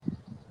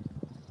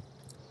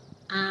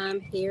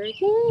I'm here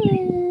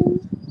again.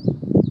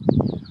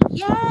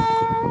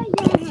 Yeah,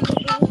 yeah.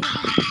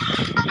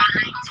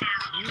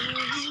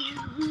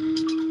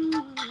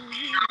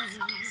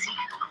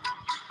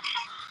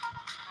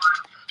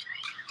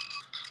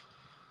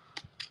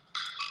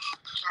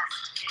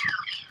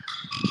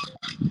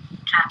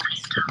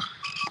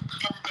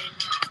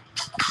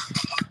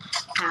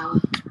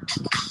 Power,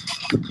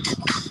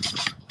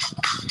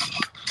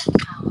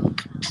 power,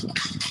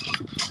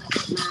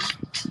 my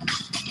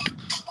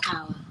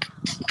power,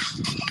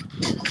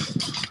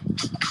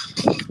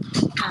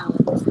 power.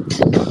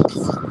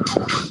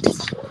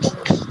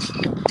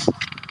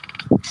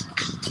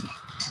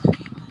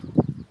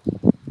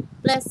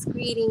 Blessed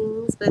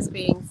greetings, blessed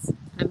greetings.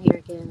 I'm here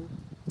again.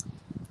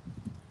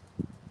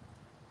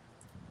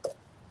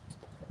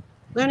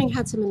 Learning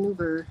how to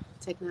maneuver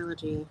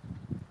technology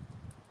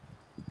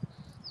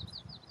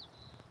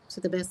to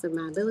the best of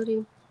my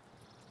ability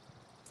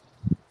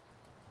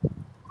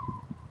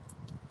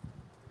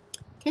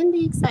can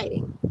be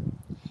exciting.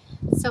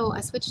 So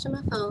I switched to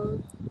my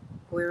phone.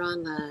 We're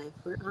on live.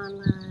 We're on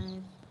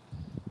live.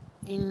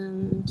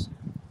 And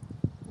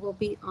we'll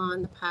be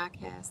on the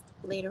podcast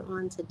later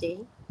on today.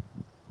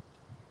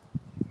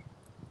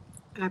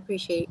 I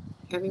appreciate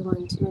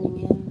everyone tuning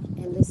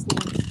in and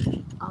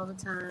listening all the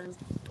time.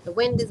 The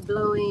wind is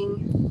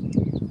blowing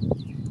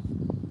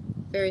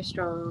very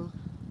strong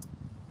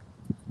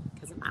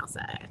because I'm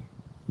outside.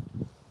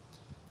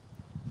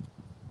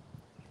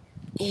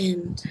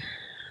 And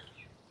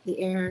the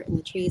air and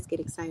the trees get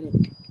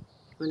excited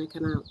when I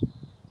come out.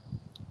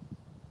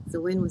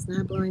 The wind was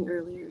not blowing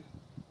earlier.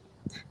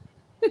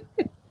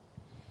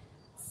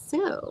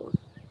 So,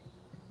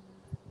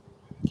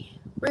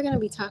 we're going to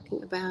be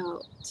talking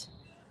about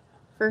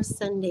first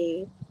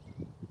Sunday,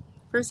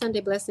 first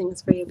Sunday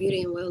blessings for your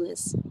beauty and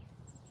wellness.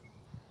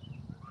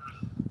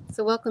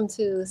 So, welcome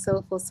to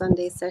Soulful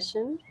Sunday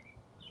session.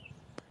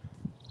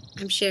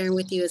 I'm sharing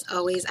with you as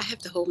always. I have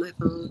to hold my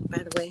phone, by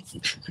the way,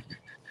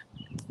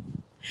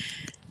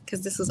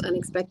 because this was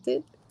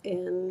unexpected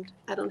and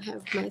I don't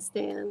have my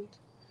stand.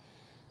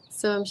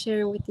 So I'm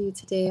sharing with you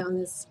today on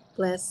this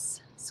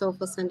blessed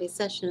Soulful Sunday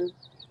session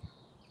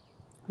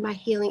my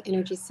healing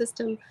energy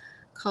system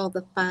called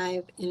the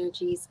 5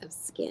 energies of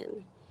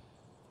skin.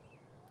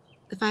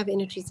 The 5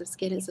 energies of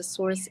skin is a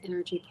source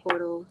energy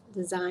portal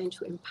designed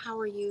to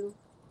empower you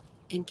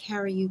and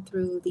carry you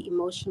through the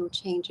emotional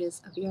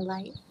changes of your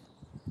life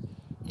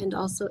and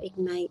also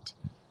ignite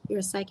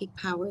your psychic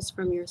powers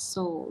from your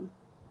soul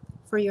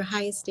for your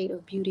highest state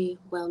of beauty,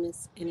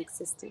 wellness, and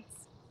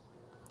existence.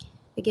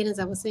 Again, as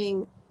I was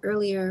saying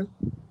earlier,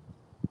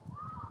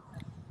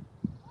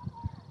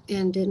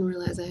 and didn't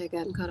realize I had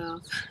gotten cut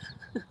off,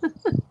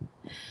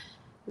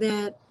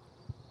 that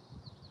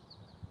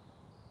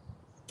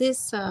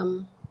this,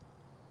 the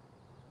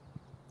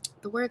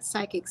word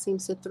psychic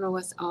seems to throw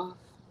us off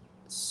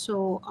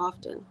so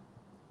often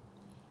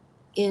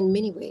in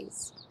many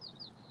ways.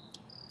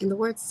 And the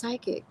word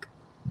psychic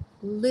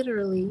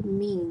literally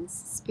means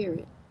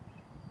spirit.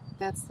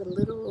 That's the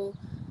literal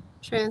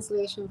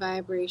translation,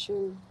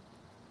 vibration,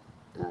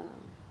 um,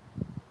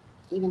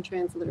 even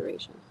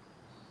transliteration.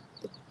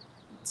 It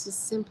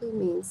just simply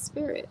means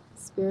spirit,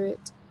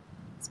 spirit,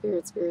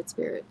 spirit, spirit,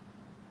 spirit.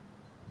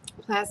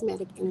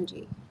 Plasmatic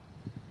energy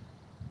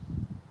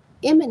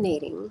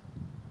emanating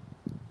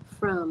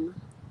from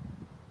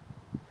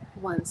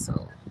one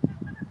soul.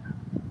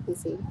 You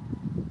see,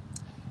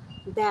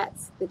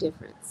 that's the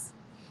difference.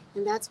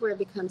 And that's where it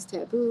becomes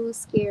taboo,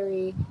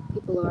 scary.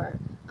 People are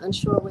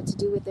unsure what to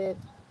do with it.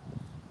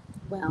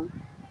 Well,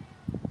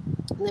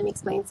 let me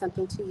explain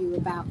something to you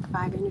about the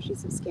 5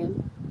 energies of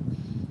skin.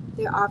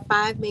 There are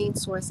 5 main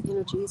source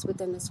energies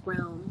within this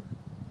realm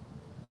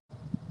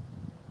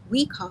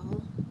we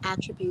call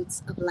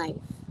attributes of life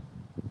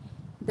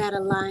that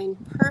align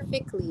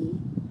perfectly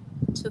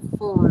to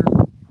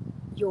form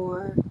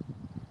your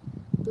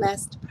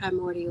blessed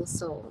primordial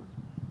soul.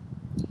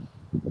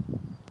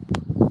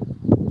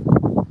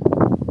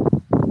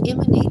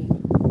 Emanating,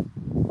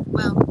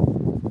 well,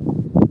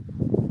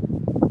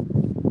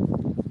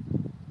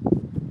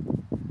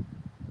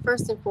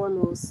 first and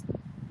foremost,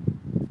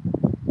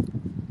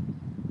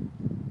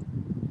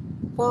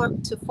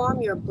 to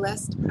form your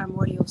blessed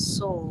primordial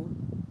soul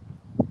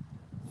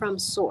from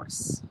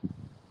source,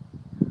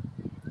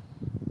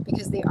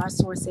 because they are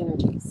source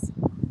energies.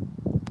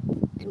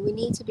 And we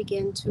need to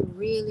begin to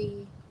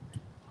really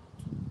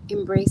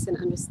embrace and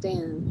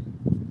understand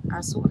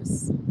our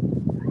source.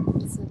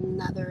 It's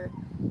another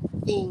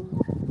thing.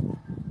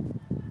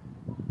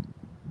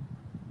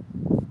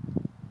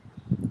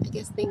 I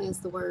guess thing is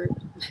the word.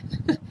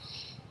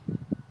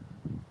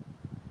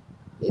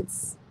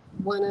 It's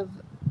one of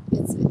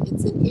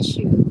it's an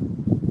issue.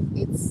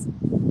 It's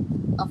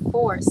a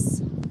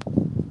force.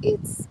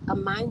 It's a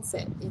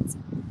mindset. It's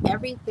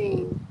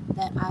everything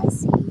that I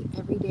see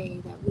every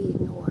day that we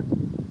ignore.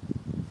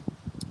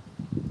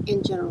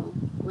 In general,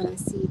 when I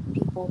see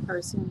people,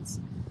 persons,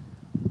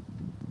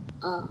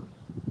 uh,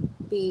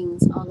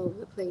 beings all over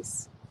the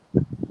place,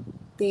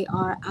 they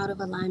are out of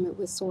alignment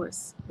with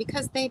source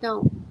because they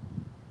don't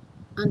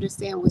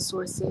understand what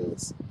source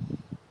is.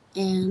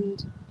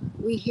 And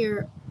we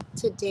hear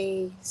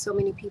today so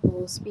many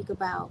people speak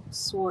about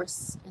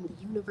source and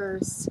the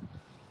universe.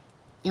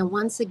 And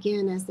once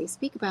again, as they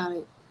speak about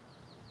it,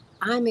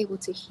 I'm able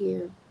to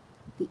hear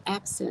the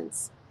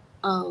absence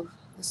of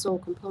the soul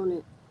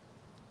component,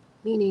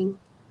 meaning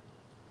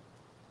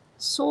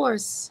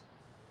source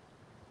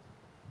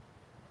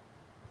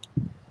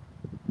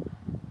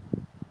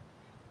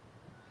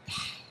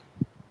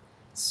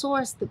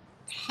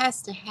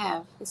has to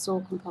have the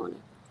soul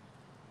component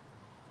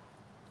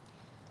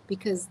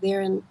because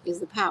therein is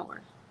the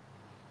power.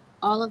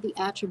 All of the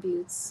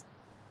attributes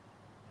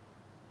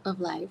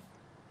of life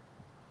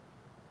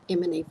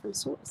emanate from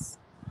source.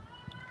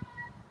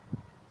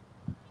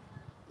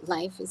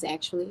 Life is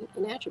actually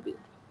an attribute.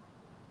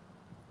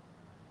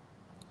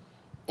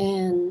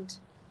 And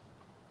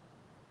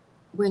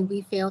when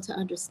we fail to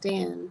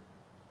understand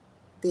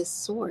this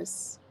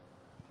source,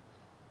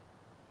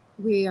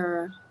 we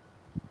are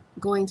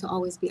going to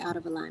always be out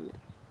of alignment.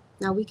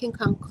 Now, we can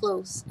come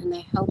close, and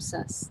that helps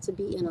us to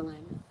be in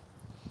alignment.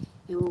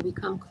 And when we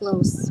come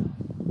close,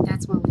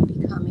 that's when we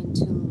become in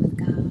tune with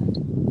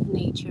God,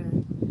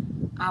 nature,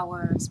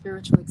 our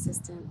spiritual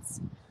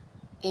existence,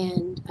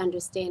 and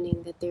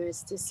understanding that there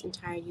is this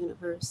entire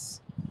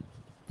universe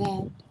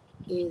that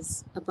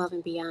is above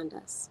and beyond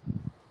us.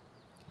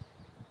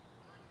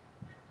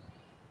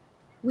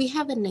 We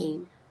have a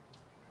name,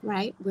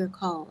 right? We're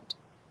called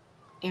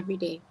every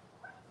day,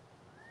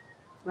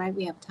 right?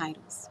 We have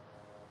titles.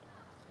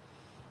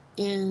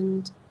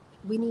 And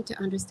we need to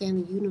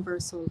understand the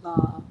universal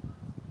law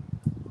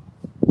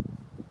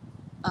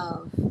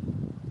of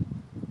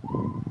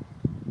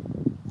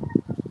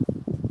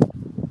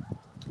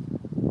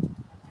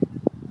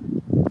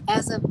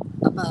as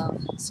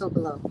above, so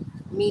below,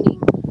 meaning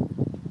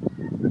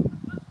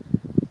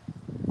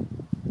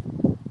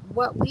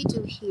what we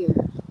do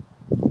here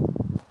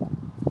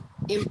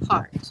in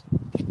part,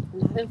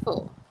 not in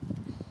full,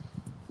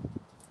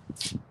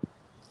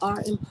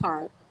 are in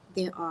part,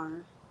 there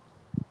are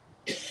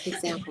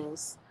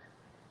examples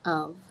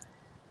of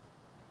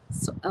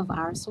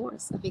our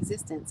source of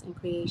existence and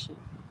creation.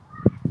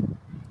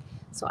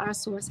 So our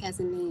source has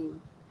a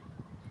name,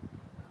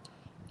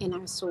 and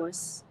our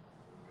source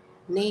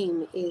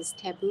name is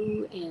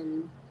taboo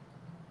and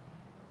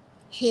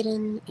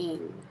hidden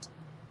and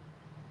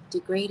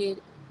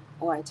degraded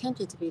or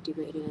attempted to be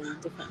degraded in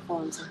different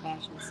forms and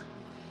fashions.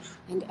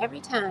 And every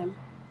time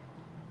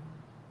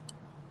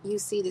you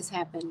see this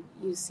happen,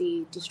 you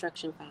see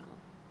destruction follow.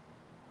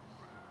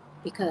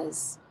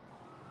 Because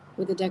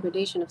with the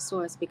degradation of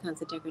source becomes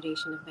the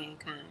degradation of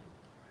mankind.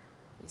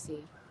 You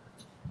see,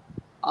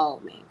 all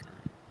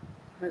mankind,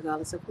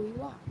 regardless of who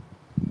you are,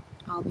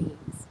 all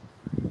beings.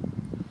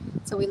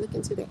 So we look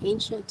into the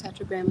ancient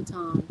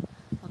tetragrammaton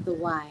of the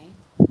Y,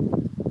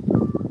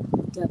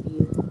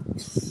 W,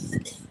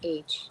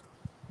 H,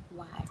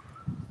 Y.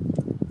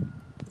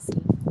 You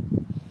see,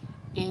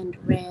 and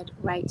read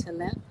right to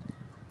left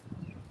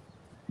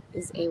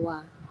is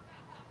AY.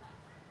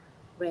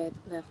 Read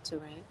left to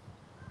right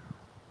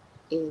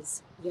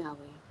is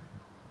Yahweh.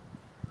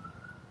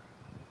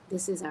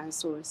 This is our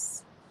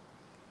source.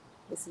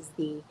 This is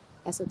the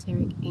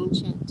esoteric,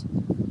 ancient,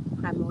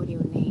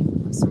 primordial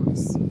name of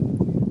source.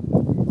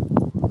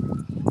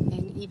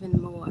 And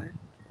even more,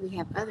 we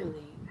have other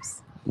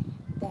names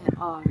that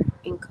are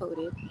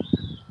encoded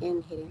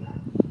and hidden.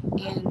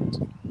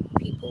 And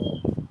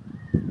people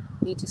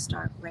need to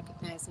start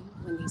recognizing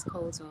when these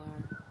codes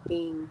are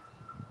being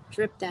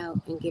dripped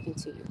out and given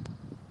to you.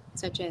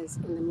 Such as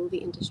in the movie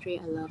industry,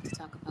 I love to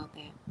talk about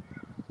that.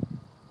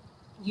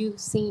 You've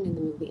seen in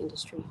the movie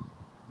industry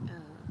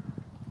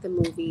the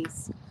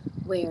movies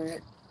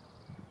where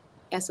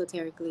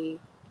esoterically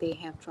they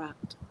have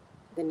dropped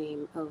the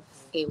name of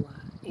AY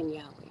and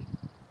Yahweh.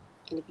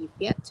 And if you've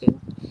yet to,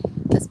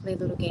 let's play a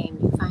little game.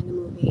 You find the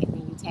movie and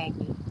then you tag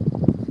me.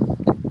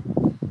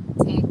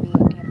 Tag me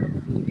at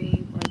Urban Beauty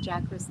Babe or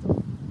Jack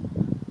Crystal.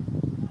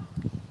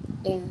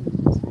 And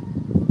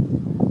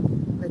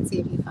let's see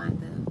if you find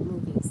the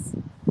movies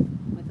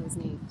with those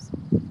names.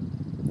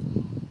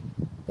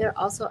 There are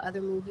also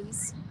other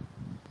movies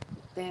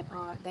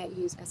that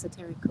use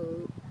esoteric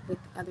code with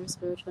other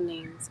spiritual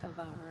names of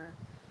our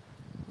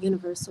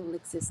universal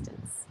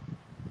existence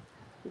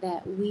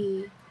that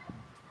we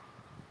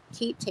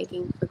keep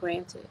taking for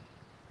granted.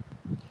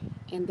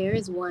 And there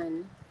is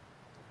one,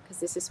 because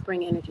this is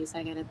spring energy, so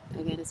I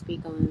gotta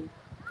speak on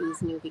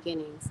these new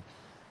beginnings.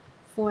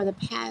 For the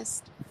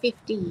past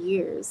 50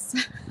 years,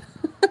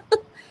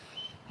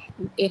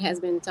 it has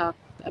been talked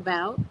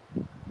about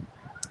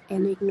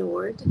and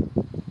ignored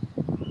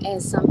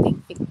as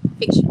something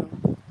fictional.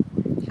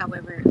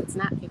 However, it's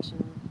not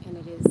fictional, and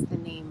it is the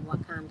name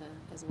Wakanda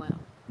as well.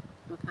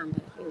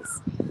 Wakanda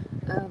is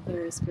a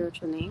very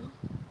spiritual name,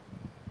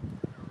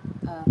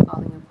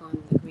 calling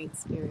upon the great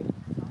spirit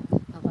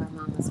of our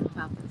mamas and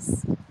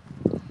papas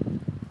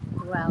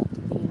throughout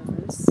the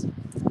universe.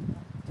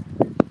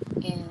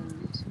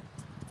 And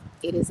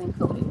it is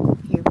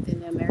encoded here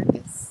within the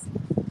Americas,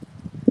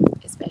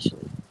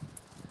 especially.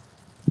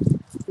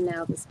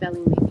 Now, the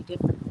spelling may be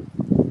different,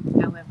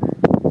 however,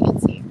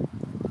 it's here.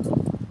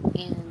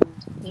 And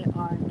there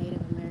are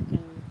Native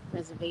American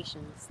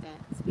reservations that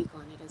speak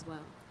on it as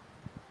well.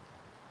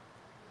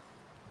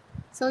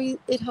 So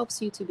it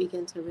helps you to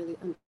begin to really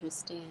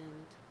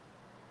understand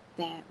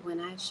that when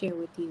I share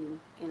with you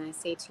and I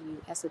say to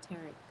you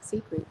esoteric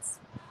secrets,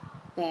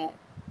 that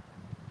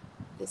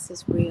this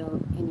is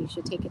real and you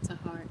should take it to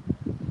heart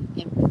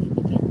and really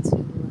begin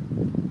to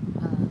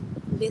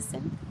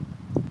listen,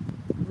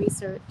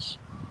 research,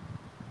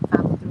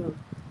 follow through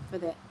for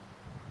the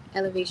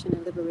elevation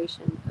and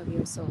liberation of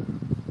your soul.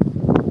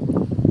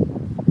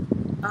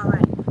 All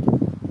right,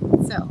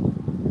 so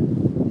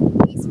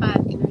these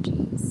five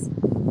energies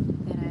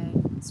that I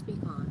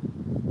speak on,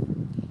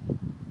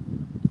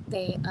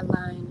 they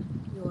align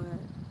your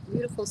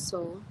beautiful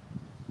soul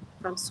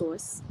from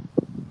source,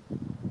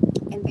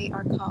 and they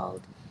are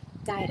called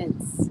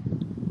guidance,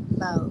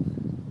 love,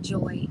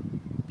 joy,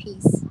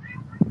 peace,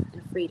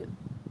 and freedom.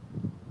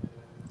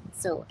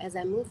 So as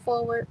I move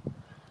forward,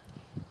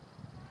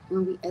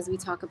 as we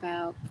talk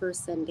about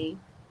First Sunday,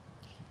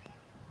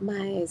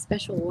 my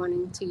special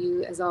warning to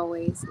you, as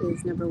always,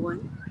 is number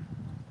one,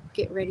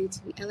 get ready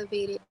to be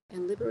elevated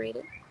and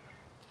liberated.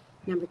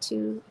 Number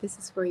two, this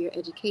is for your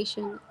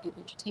education and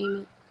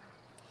entertainment.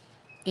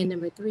 And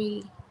number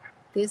three,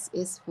 this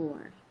is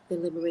for the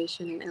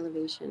liberation and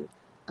elevation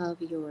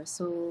of your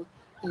soul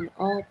and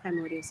all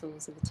primordial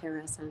souls of the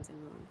Terra, suns, and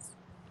moons.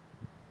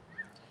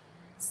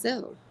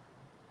 So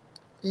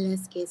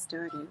let's get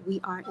started. We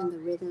are in the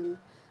rhythm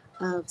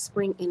of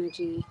spring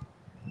energy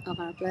of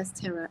our blessed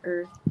Terra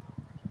Earth.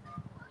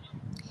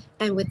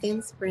 And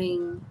within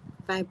spring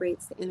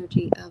vibrates the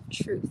energy of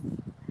truth.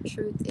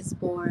 Truth is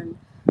born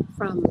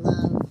from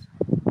love,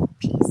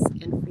 peace,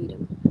 and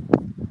freedom.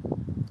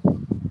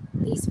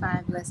 These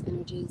five blessed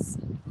energies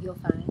you'll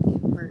find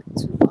give birth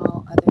to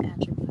all other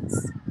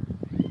attributes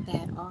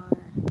that are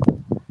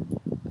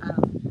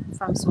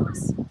from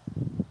source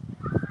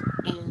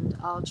and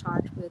all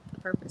charged with a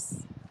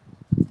purpose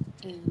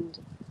and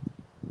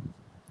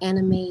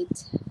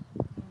animate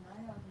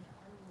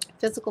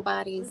physical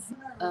bodies,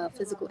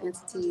 physical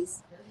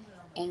entities,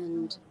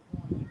 and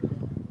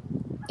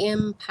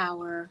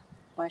empower,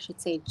 or I should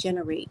say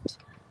generate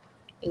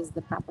is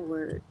the proper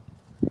word,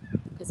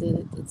 because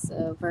it's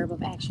a verb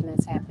of action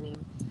that's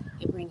happening.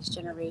 It brings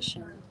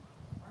generation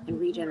and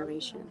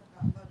regeneration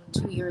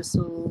to your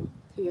soul,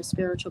 to your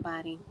spiritual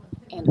body,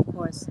 and of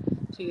course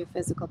to your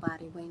physical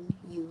body when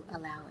you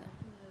allow it.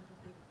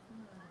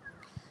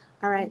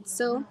 All right,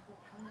 so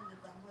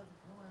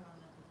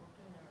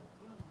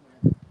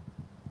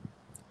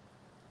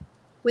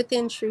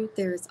within truth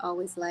there is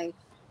always life.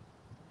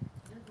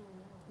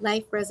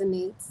 Life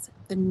resonates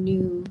a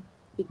new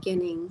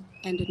beginning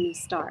and a new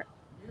start.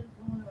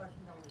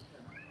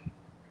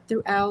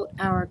 Throughout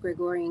our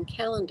Gregorian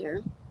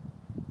calendar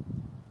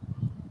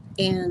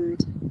and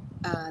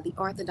the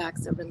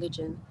Orthodox of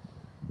religion,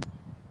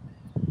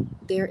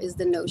 there is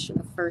the notion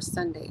of First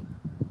Sunday.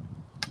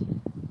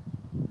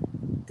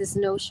 This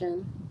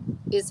notion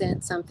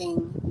isn't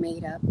something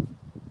made up,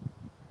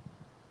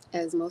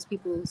 as most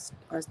people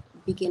are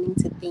beginning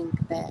to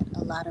think that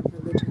a lot of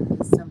religion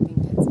is something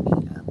that's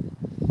made up.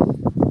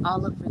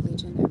 All of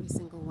religion, every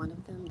single one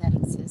of them that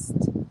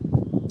exists,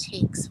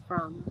 takes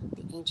from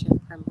the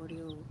ancient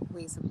primordial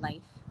ways of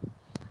life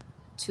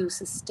to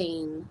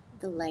sustain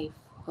the life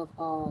of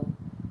all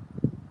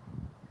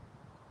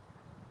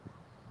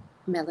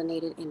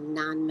melanated and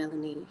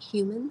non-melanated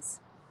humans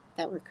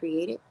that were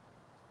created,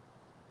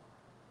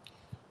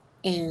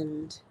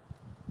 and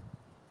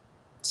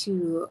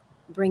to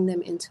bring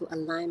them into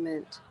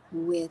alignment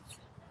with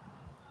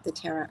the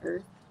Terra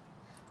Earth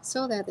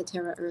so that the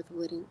Terra Earth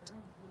wouldn't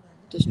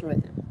destroy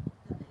them,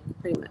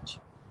 pretty much.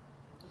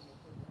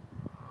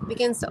 It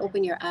begins to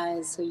open your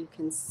eyes so you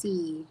can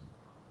see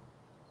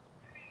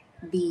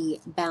the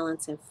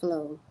balance and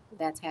flow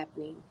that's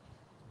happening,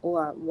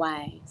 or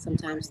why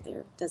sometimes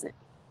there doesn't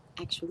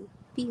actually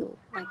feel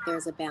like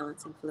there's a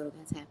balance and flow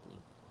that's happening.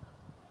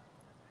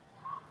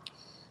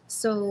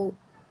 So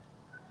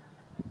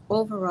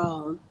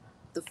overall,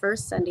 the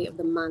first Sunday of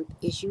the month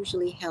is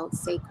usually held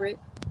sacred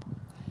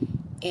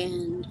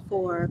and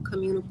for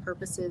communal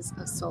purposes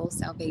of soul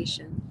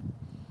salvation.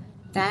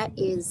 That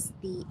is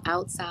the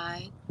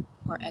outside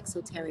or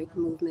exoteric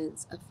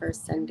movements of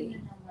First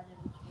Sunday.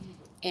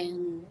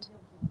 And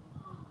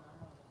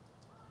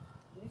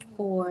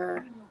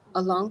for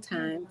a long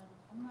time,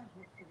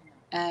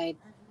 I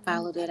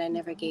followed it. I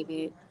never gave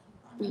it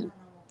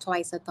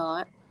twice a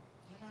thought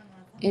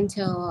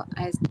until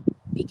I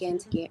began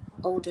to get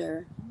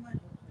older.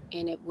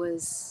 And it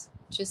was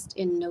just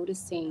in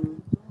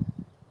noticing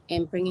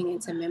and bringing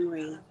into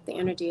memory the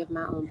energy of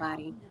my own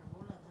body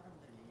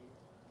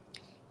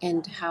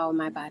and how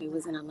my body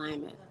was in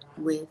alignment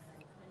with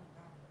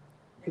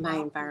my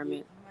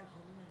environment.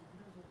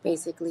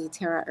 Basically,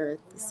 Terra Earth,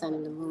 the sun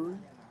and the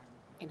moon,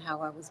 and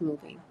how I was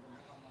moving.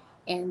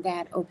 And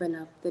that opened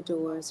up the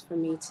doors for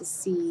me to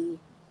see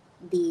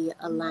the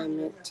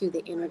alignment to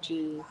the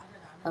energy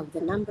of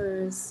the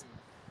numbers,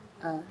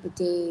 the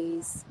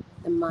days,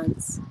 the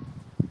months,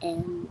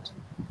 and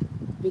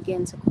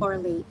begin to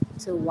correlate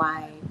to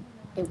why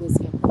it was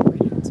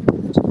incorporated into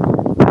religion.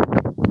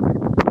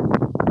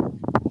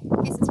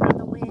 This is from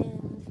the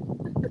wind.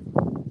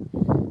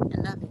 I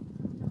love it.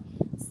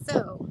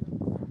 So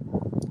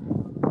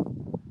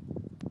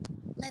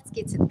let's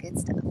get to the good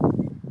stuff.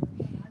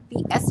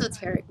 The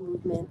esoteric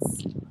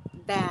movements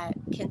that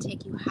can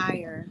take you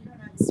higher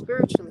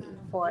spiritually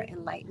for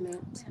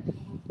enlightenment,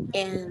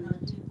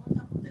 and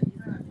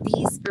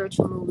these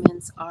spiritual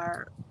movements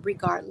are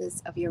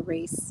regardless of your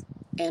race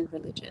and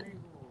religion.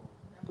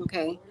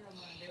 Okay?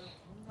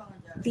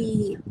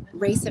 The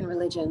race and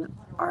religion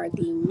are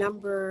the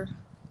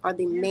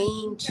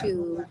main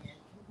two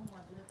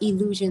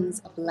illusions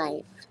of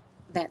life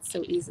that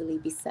so easily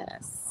beset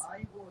us.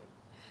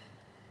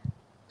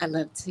 I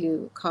love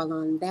to call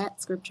on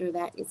that scripture,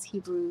 that is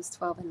Hebrews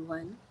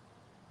 12:1.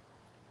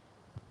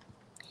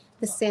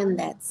 The sin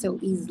that so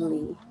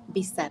easily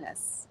beset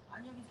us,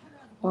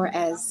 or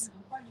as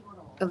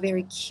a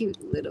very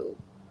cute little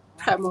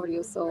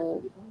primordial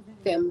soul,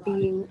 femme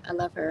being, I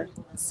love her,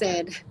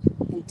 said,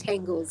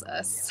 entangles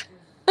us.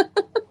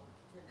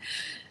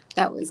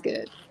 That was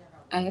good.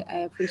 I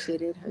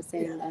appreciated her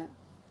saying that,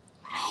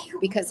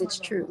 because it's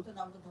true.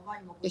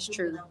 It's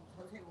true.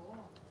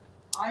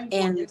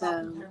 And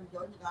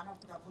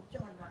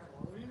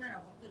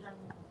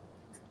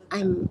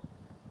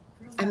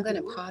I'm going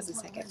to pause a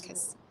second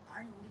because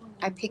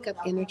I pick up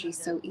energy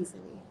so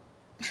easily.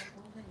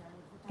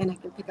 And I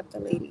can pick up the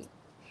lady.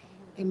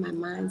 And my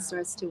mind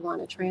starts to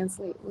want to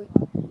translate what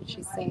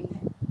she's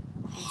saying.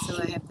 And so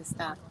I have to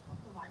stop.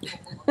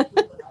 I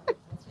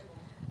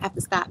have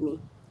to stop me.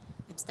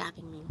 I'm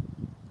stopping me.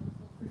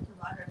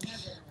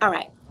 All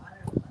right.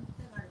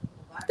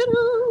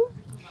 Ta-da!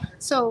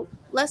 So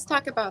let's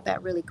talk about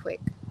that really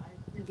quick.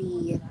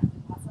 The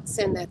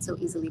sin that so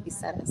easily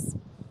beset us.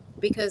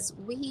 Because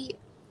we,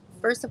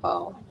 first of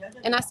all,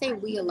 and I say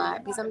we a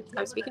lot because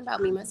I'm speaking about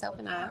me, myself,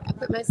 and I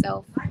put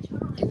myself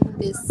in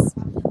this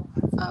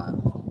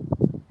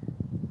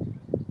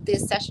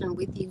session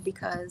with you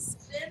because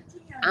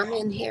I'm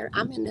in here,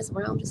 I'm in this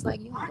realm just like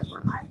you in this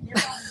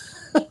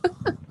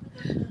realm.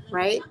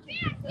 Right?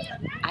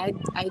 I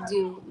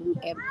do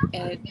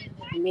at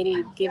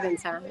many given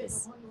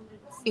times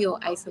feel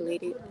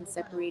isolated and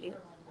separated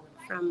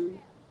from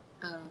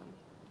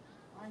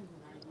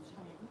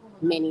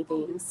many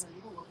things.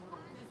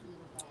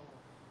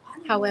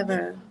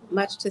 However,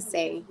 much to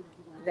say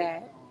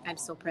that I'm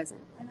still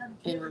present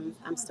and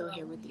I'm still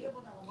here with you.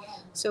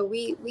 So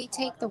we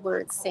take the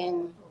word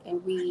sin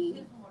and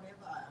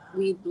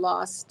we've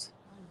lost,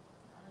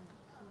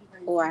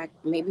 or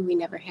maybe we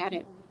never had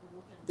it,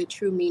 the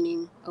true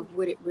meaning of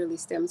what it really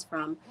stems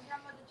from.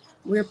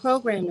 We're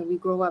programmed and we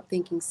grow up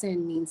thinking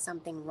sin means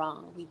something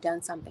wrong. We've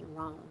done something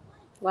wrong.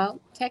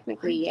 Well,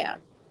 technically, yeah.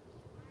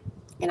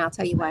 And I'll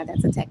tell you why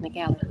that's a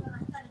technicality.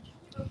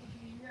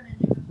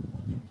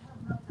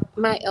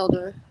 My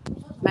elders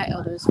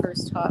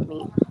first taught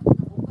me,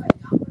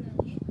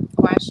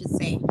 or I should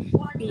say,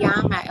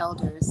 beyond my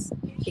elders,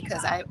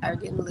 because I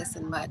didn't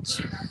listen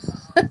much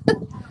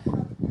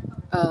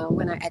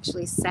when I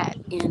actually sat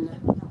in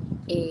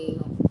a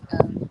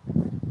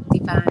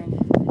divine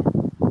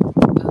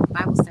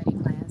Bible study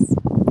class.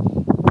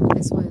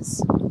 This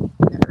was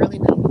in the early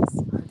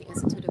 90s at the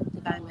Institute of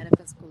Divine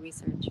Metaphysical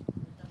Research.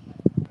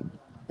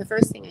 The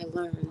first thing I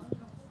learned,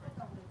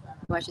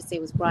 or I should say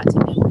was brought to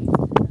memory,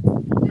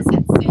 was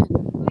that sin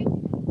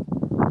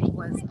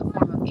was a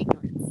form of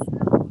ignorance.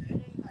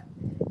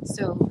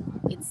 So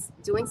it's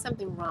doing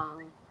something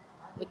wrong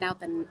without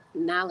the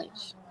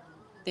knowledge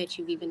that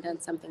you've even done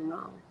something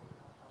wrong.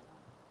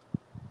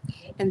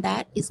 And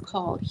that is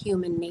called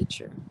human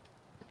nature,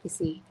 you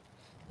see,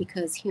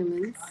 because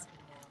humans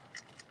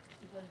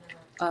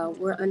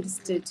were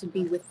understood to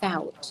be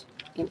without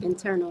an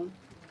internal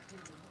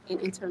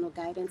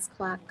guidance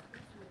clock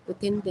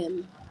within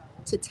them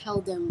to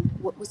tell them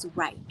what was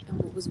right and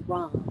what was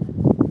wrong.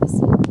 You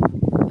see?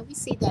 And we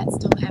see that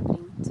still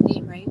happening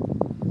today, right?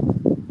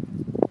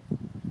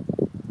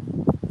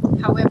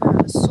 However,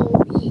 a soul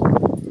being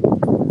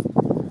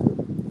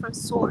from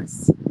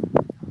source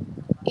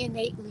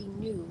innately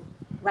knew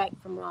right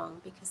from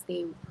wrong because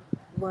they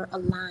were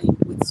aligned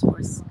with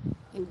source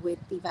and with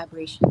the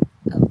vibration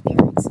of their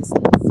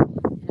existence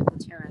and of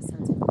the Terra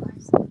Sons and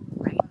Moons,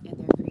 right, and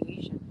their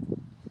creation.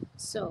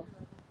 So,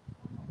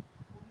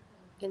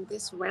 in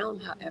this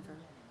realm, however,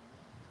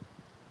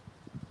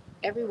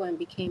 everyone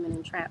became an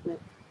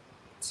entrapment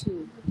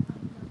to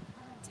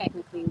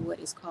technically what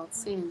is called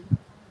sin,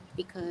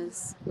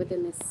 because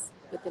within this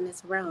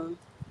realm,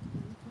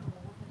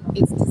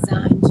 it's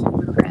designed to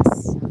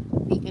repress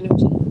the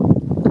energy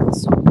of the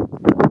soul.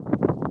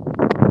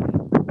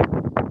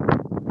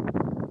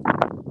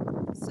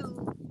 So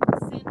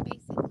sin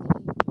basically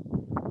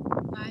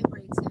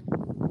vibrates and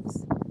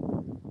moves.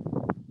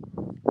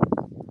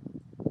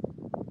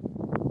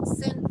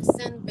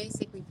 Sin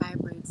basically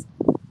vibrates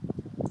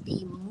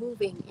the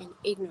moving in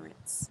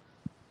ignorance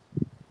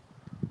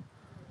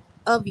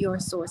of your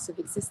source of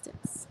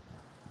existence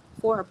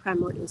for a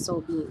primordial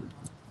soul being.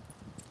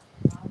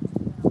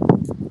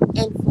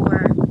 And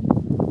for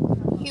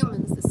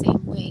humans, the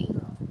same way,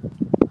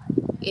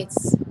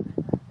 it's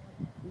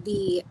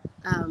the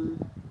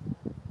um,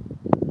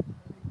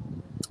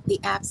 the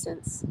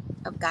absence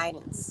of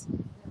guidance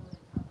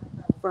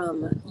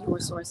from your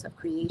source of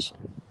creation.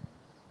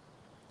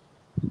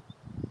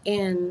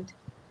 And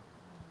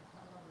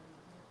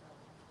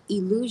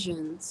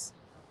illusions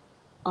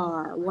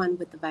are one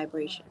with the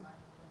vibration.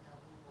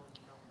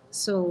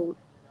 So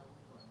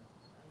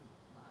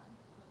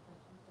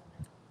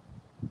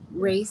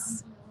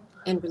race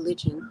and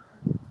religion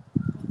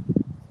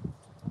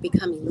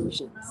become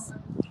illusions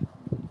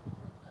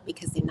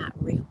because they're not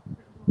real.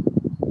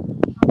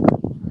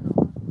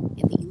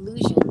 And the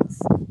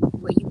illusions,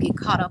 what you get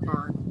caught up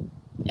on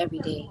every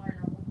day,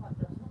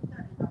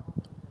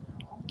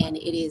 and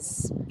it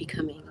is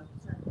becoming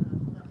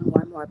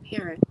more and more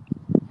apparent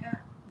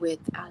with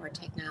our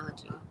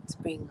technology. It's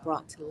being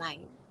brought to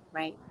light,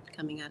 right?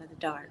 Coming out of the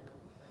dark.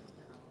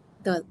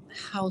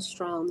 How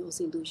strong those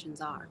illusions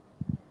are.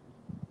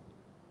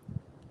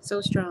 So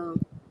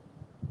strong,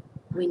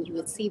 when you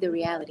would see the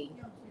reality,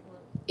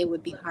 it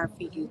would be hard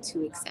for you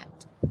to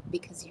accept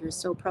because you're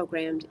so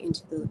programmed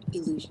into the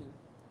illusion.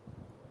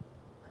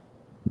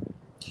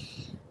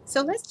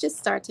 So let's just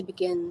start to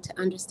begin to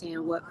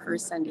understand what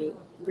First Sunday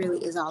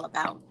really is all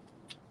about.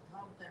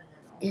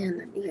 And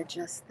let me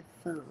adjust the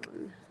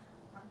phone.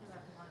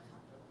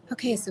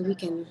 Okay, so we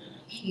can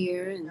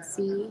hear and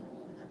see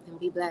and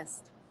be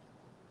blessed.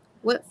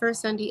 What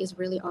First Sunday is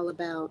really all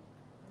about.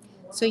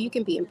 So you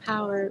can be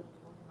empowered,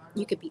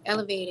 you could be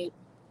elevated,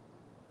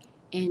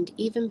 and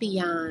even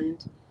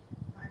beyond,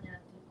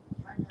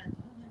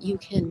 you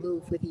can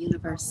move with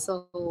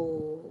universal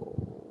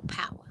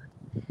power.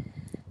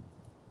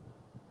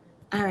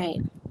 All right.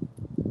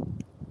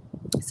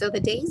 So the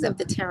days of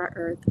the Terra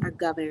Earth are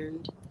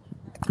governed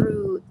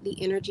through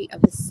the energy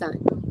of the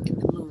sun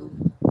and the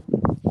moon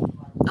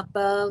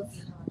above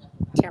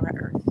Terra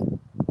Earth,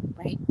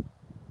 right?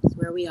 That's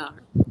where we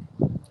are.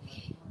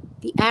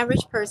 The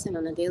average person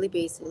on a daily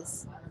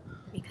basis,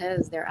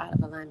 because they're out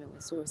of alignment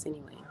with Source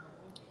anyway,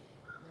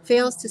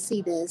 fails to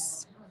see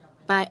this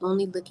by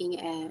only looking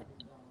at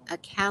a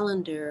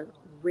calendar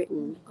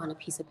written on a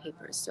piece of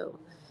paper. So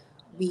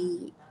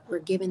we were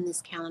given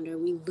this calendar.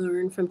 We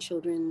learn from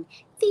children,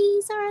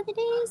 these are the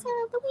days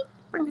of the week.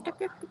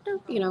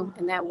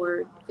 And that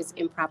word is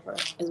improper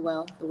as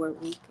well. The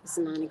word week is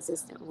a non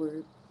existent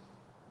word.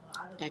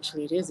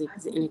 Actually, it is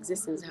in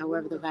existence.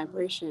 However, the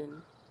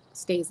vibration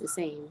stays the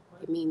same.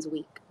 It means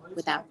weak,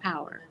 without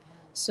power.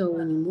 So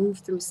when you move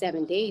through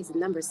 7 days, the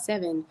number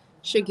 7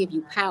 should give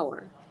you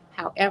power.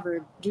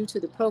 However, due to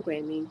the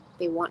programming,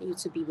 they want you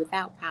to be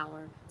without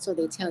power. So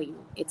they tell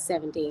you it's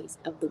 7 days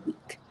of the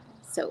week.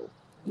 So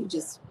you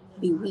just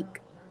be weak.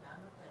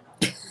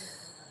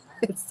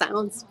 It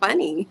sounds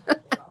funny.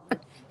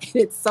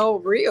 It's so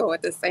real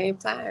at the same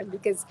time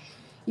because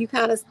you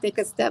kind of take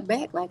a step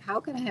back like,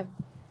 how could I have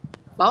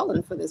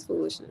fallen for this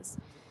foolishness?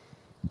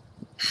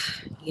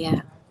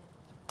 Yeah.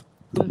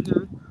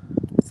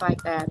 It's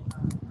like that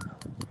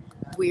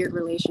weird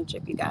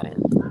relationship you got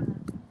in.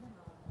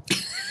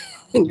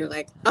 And you're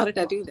like, how did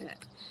I do that?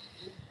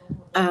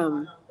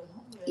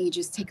 You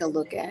just take a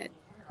look at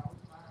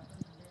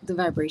the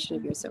vibration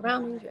of your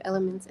surroundings, your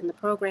elements, and the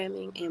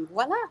programming, and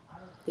voila,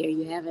 there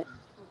you have it.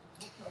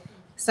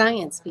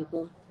 Science,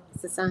 people.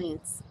 It's a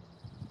science.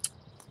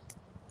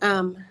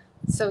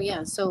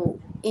 So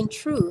in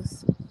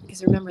truth,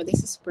 because remember,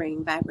 this is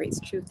spring, vibrates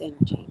truth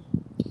energy.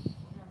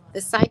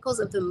 The cycles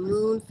of the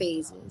moon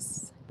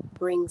phases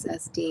brings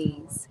us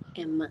days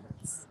and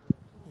months,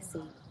 you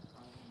see.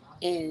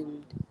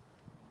 And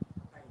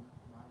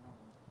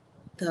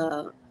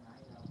the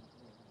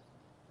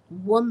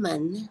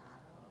woman,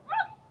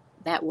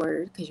 that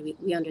word, because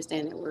we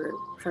understand that word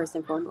first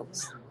and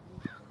foremost.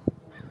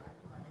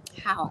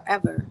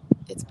 However,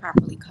 it's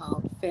properly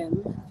called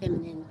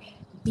feminine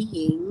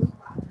being.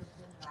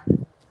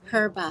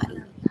 Her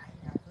body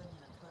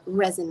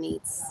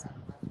resonates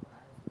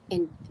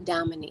and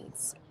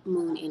dominates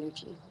moon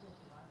energy.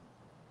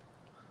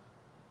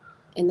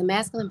 And the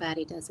masculine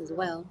body does as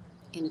well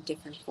in a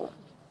different form.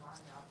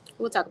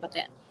 We'll talk about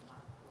that.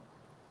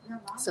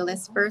 So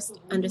let's first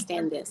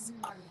understand this.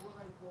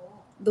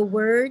 The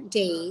word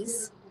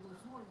days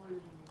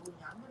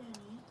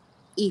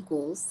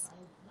equals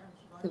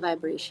the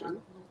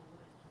vibration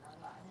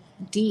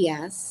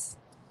DS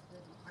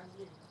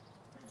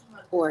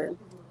or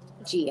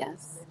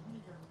GS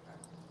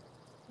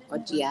or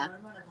GIA.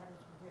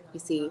 You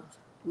see,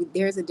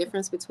 there's a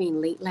difference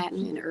between late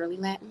Latin and early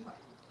Latin.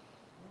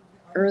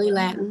 Early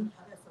Latin,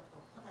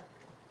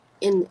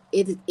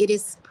 it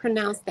is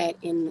pronounced that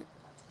in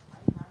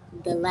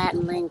the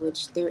Latin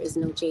language there is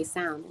no J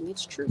sound, and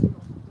it's true.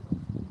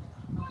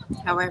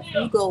 However, if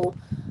you go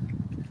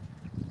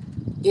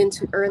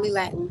into early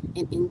Latin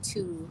and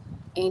into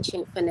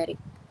ancient phonetic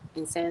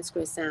and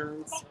Sanskrit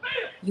sounds,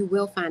 you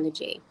will find a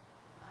J,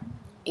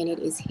 and it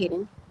is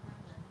hidden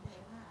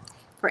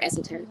for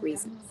esoteric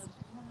reasons.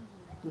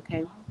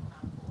 Okay,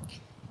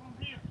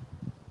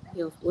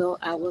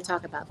 I will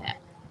talk about that.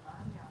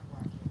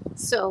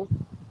 So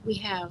we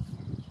have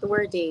the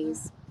word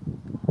days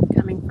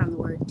coming from the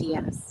word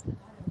dias.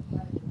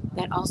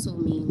 That also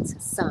means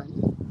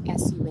sun,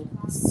 S-U-N in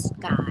the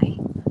sky.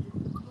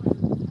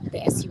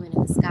 The S-U-N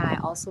in the sky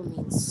also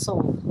means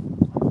soul,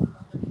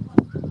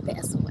 the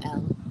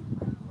S-O-L.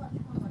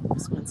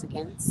 So once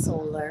again,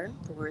 solar,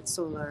 the word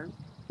solar.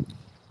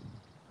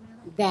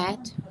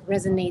 That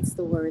resonates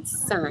the word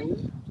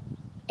sun,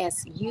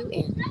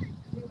 S-U-N.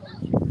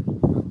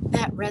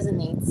 That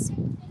resonates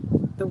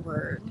the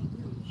word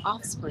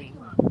offspring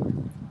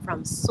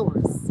from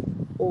source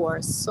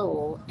or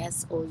soul,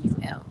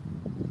 S-O-U-L.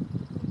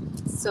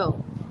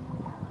 So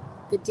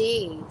the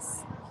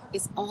days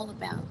is all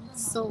about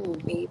soul,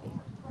 baby,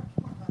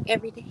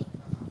 every day.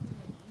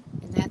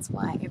 And that's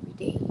why every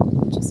day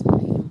you just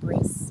want to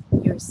embrace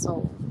your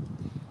soul.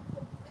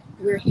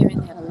 We're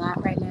hearing that a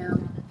lot right now.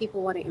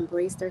 People want to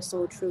embrace their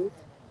soul truth.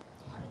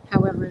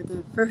 However,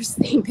 the first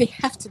thing they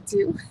have to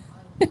do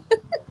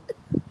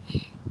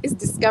is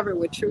discover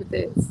what truth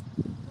is.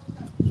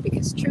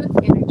 Because truth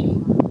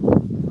energy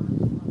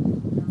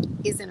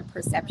isn't a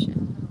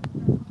perception,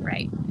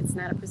 right? It's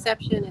not a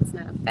perception, it's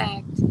not a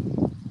fact.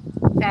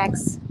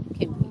 Facts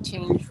can be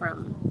changed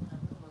from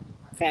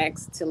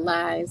facts to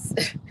lies.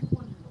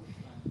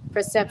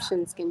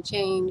 Perceptions can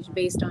change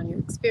based on your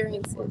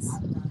experiences.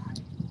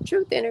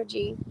 Truth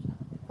energy,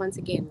 once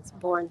again, is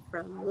born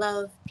from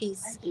love,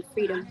 peace, and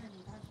freedom.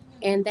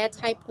 And that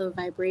type of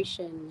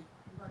vibration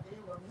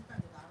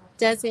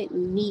doesn't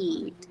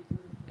need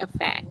a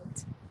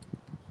fact,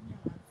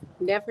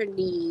 never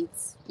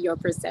needs your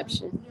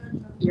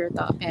perception, your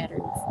thought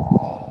patterns.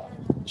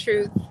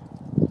 Truth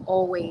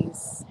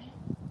always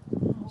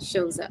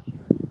shows up.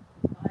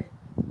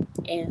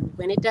 And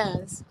when it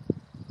does,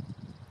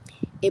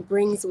 it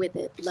brings with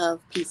it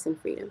love, peace, and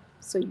freedom.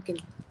 So you can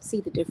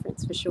see the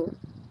difference for sure.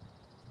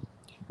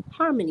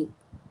 Harmony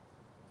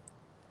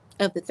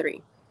of the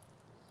three.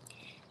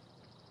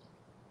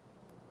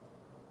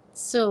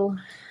 So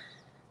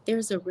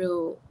there's a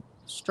real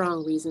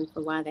strong reason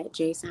for why that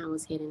J sound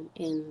was hidden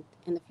in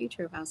the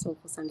future of our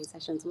Soulful Sunday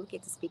sessions. We'll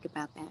get to speak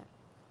about that.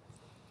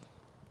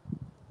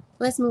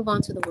 Let's move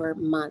on to the word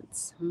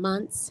months.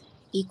 Months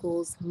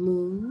equals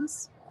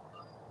moons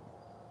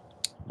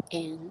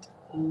and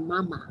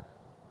mama.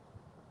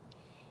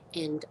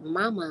 And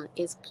mama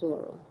is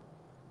plural,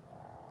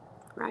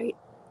 right?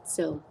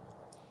 So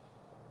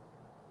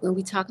when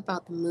we talk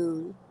about the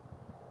moon,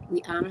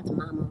 we honor the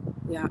mama,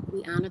 we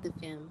honor the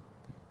femme.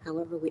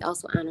 However, we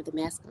also honor the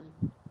masculine.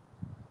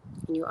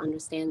 And you'll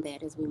understand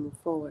that as we move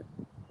forward.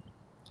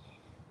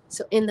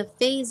 So in the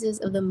phases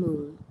of the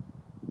moon,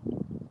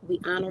 we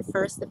honor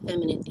first the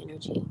feminine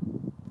energy.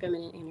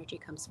 Feminine energy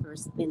comes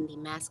first, then the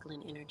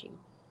masculine energy.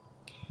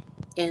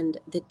 And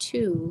the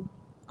two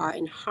are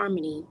in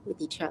harmony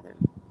with each other.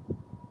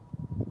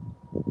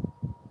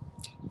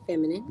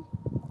 Feminine,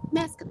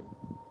 masculine.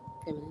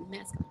 Feminine,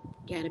 masculine.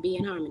 Gotta be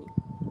in harmony.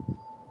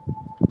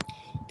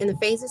 And the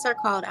phases are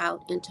called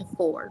out into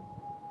 4.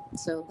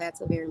 So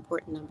that's a very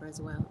important number as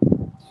well.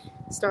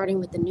 Starting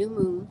with the new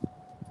moon,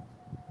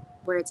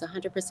 where it's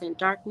 100%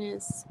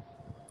 darkness,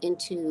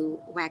 into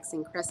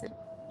waxing crescent.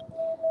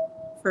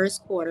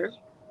 First quarter,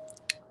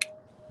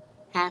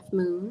 half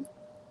moon,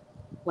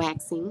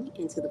 waxing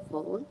into the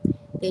full.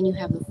 Then you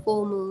have the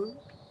full moon,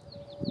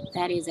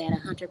 that is at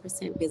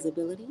 100%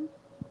 visibility.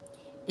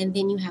 And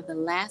then you have the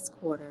last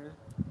quarter,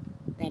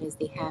 that is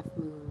the half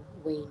moon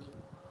waning.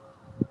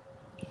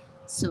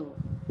 So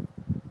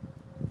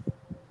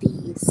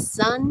the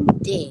sun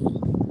day,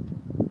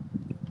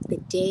 the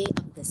day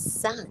of the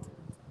sun,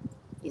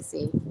 you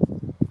see,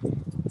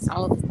 it's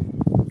all,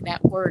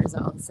 that word is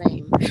all the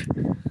same.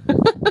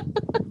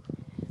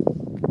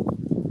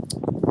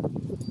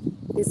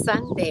 The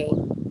Sunday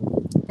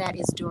that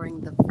is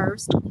during the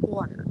first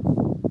quarter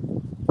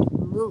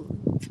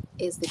moon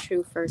is the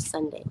true first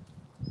Sunday.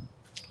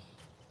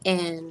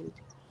 And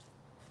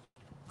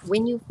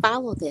when you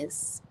follow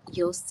this,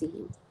 you'll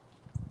see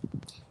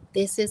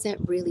this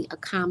isn't really a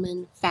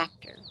common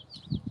factor.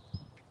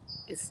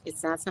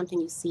 It's not something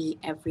you see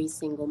every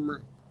single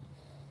month.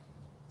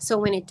 So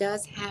when it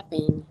does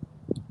happen,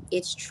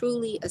 it's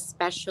truly a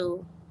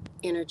special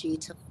energy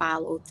to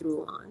follow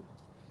through on.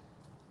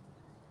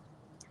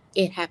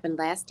 It happened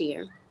last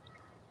year.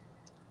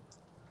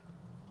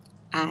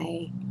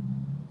 I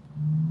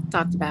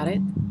talked about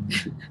it.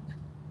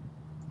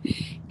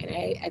 And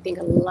I think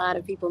a lot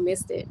of people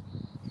missed it,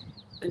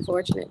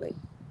 unfortunately.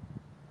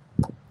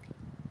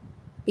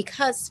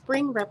 Because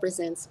spring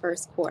represents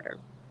first quarter.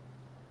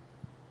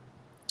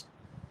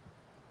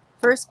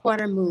 First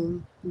quarter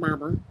moon,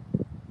 mama,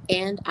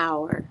 and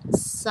our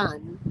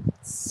sun,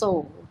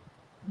 soul,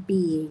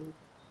 being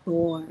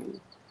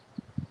born.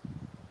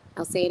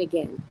 I'll say it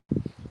again.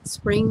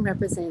 Spring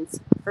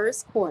represents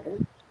first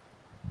quarter,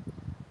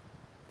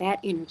 that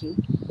energy.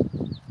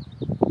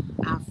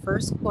 Our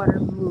first quarter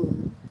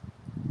moon,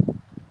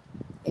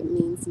 it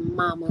means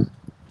mama,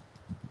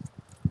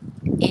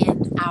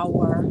 and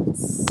our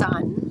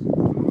sun,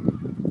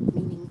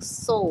 meaning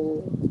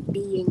soul,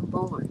 being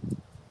born.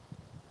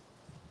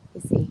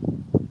 You see,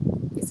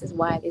 this is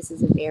why this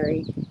is a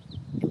very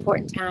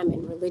important time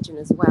in religion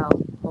as well.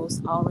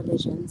 Most all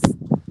religions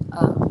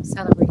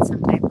celebrate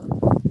some type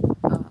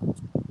of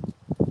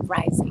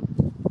rising.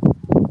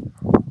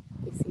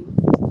 You see,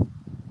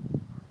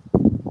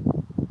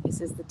 this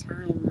is the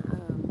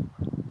time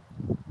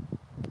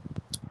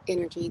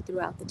energy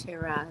throughout the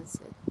terras.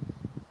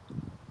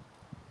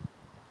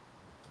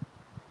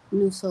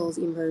 New souls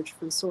emerge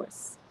from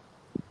source.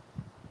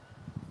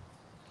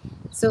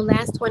 So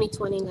last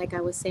 2020, like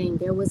I was saying,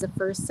 there was a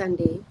first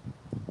Sunday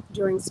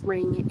during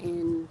spring,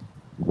 and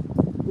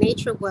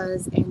nature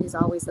was and is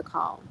always the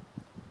call.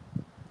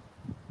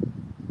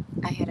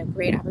 I had a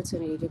great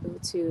opportunity to go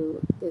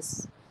to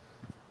this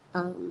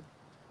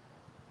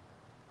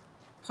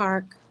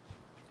park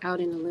out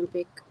in the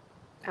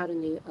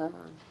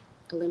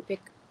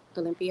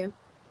Olympia,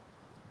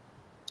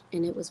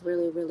 and it was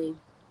really, really,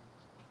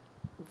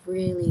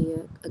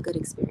 really a good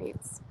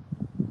experience.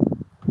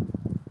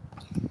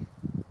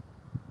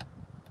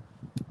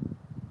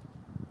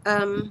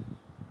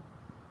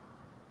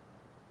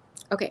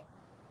 Okay.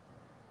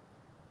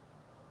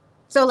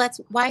 So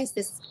why is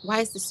this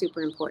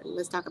super important?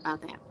 Let's talk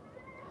about that.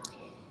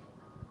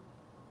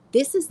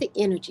 This is the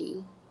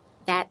energy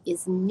that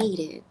is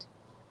needed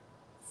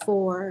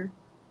for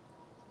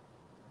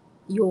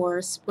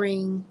your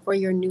spring, for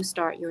your new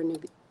start, your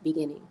new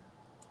beginning.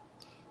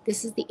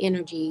 This is the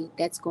energy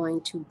that's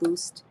going to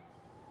boost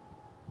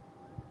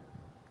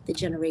the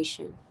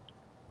generation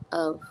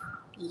of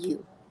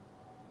you,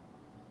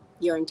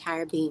 your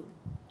entire being,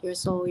 your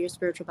soul, your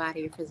spiritual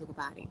body, your physical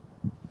body.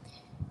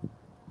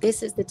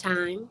 This is the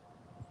time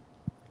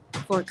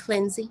for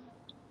cleansing,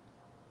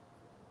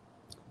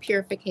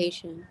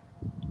 purification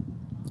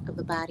of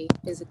the body,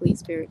 physically,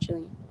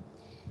 spiritually.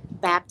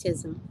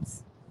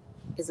 Baptisms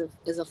is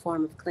a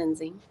form of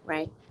cleansing,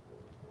 right?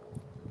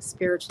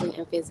 Spiritually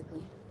and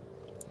physically.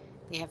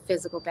 They have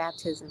physical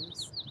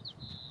baptisms.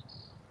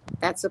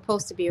 That's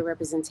supposed to be a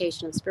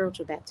representation of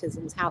spiritual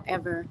baptisms.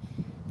 However,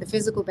 the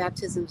physical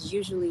baptisms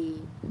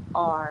usually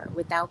are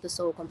without the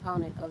soul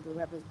component of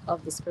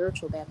the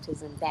spiritual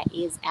baptism that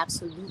is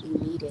absolutely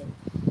needed.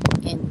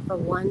 And for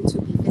one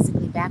to be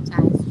physically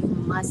baptized, you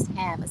must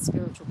have a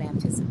spiritual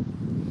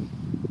baptism.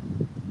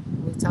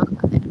 We'll talk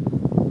about that.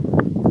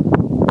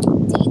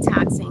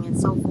 Detoxing and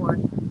so forth.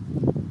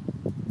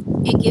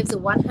 It gives a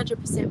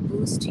 100%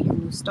 boost to your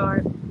new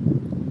start.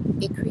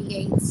 It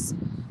creates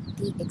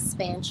the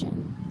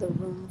expansion, the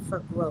room for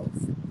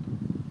growth.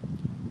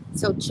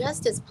 So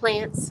just as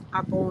plants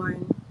are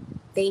born,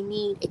 they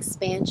need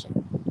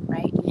expansion,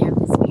 right? You have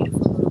this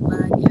beautiful little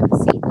bud, you have the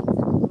seedlings in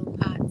the little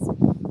pots.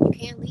 You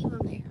can't leave them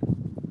there.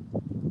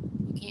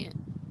 You can't.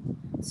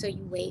 So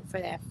you wait for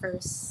that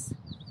first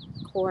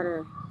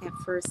quarter, that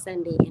first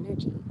Sunday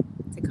energy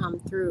to come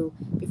through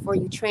before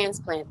you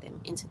transplant them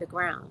into the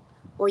ground.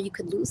 Or you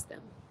could lose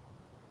them.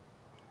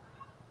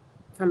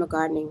 From a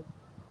gardening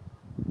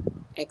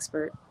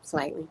expert,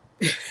 slightly.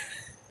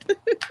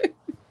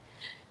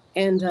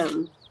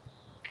 And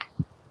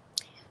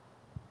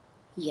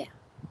yeah,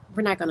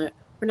 we're not gonna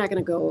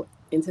go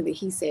into the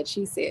he said,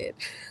 she said.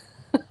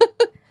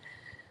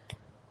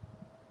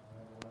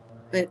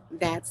 But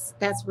that's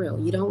real.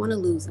 You don't want to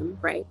lose them,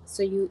 right?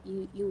 So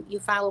you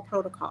follow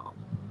protocol.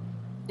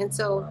 And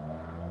so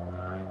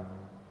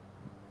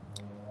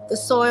the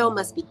soil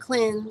must be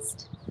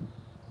cleansed,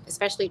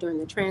 especially during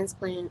the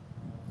transplant,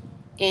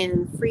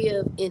 and free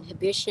of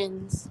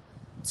inhibitions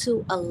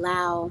to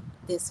allow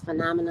this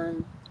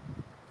phenomenon.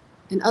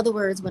 In other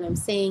words, what I'm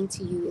saying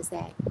to you is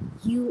that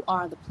you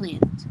are the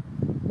plant.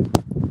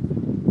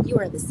 You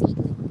are the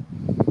seedling.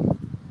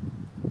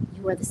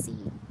 You are the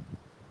seed.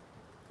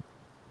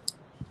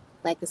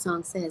 Like the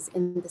song says,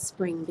 in the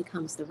spring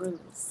becomes the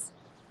rose.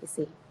 You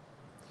see,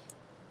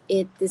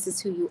 this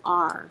is who you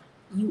are.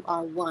 You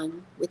are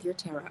one with your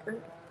Terra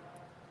Earth.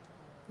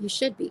 You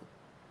should be.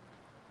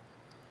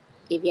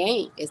 If you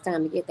ain't, it's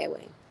time to get that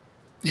way.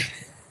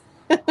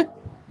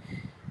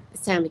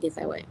 It's time to get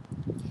that way.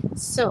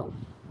 So,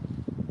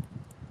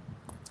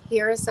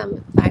 here are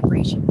some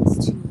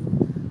vibrations to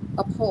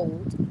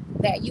uphold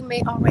that you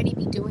may already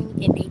be doing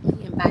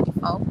innately and by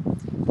default.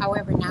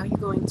 However, now you're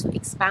going to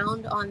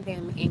expound on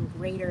them in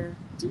greater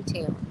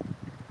detail.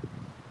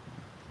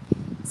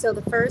 So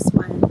the first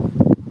one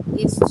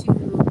is to,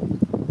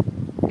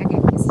 I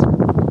got this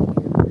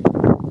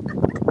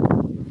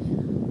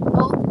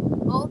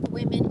both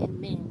women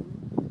and men,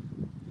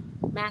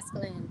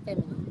 masculine and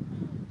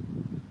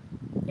feminine,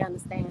 you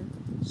understand,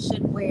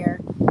 should wear,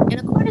 and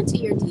according to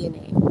your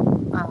DNA,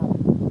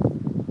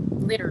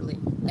 literally,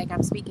 like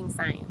I'm speaking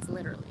science,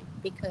 literally,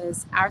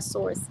 because our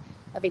source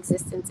of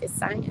existence is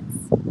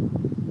science.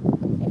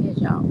 It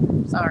is, y'all.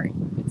 Sorry.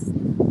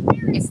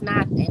 It's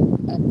not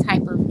a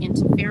type of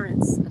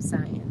interference of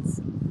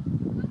science,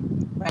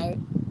 right?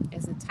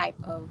 It's a type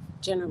of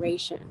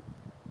generation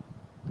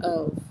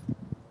of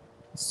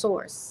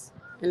source.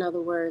 In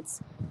other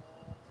words,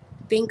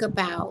 think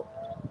about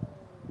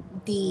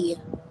the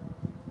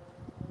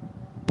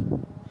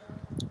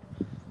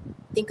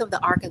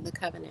Ark of the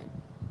Covenant.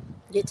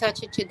 You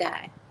touch it, you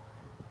die.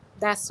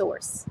 That's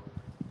source.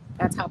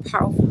 That's how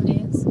powerful it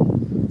is.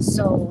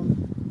 So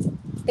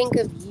think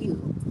of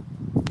you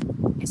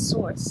as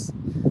source.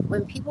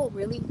 When people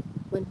really,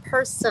 when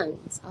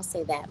persons, I'll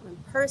say that, when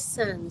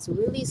persons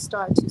really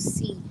start to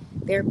see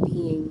their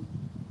being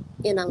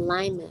in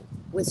alignment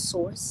with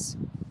source,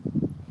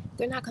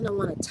 they're not going to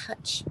want to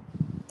touch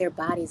their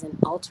bodies and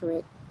alter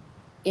it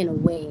in a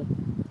way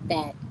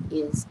that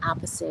is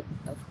opposite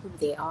of who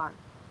they are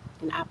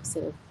and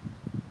opposite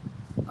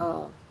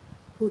of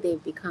who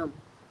they've become,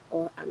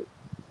 or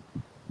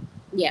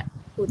yeah,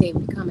 who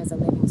they've become as a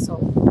living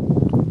soul,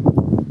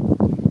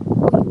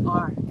 who you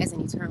are as an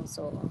eternal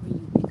soul, or who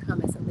you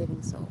become as a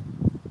living soul.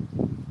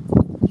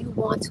 You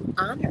want to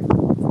honor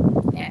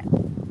that.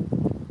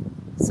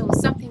 So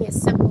something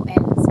as simple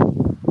as,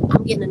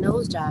 I'm getting a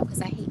nose job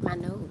because I hate my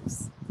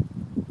nose.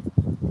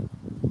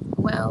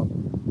 Well,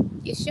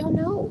 it's your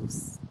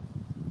nose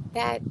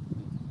that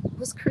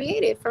was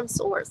created from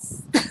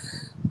source.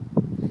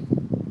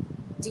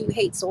 Do you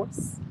hate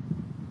source?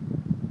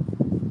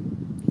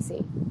 You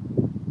see?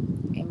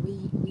 And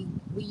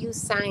we use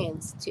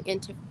science to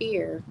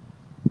interfere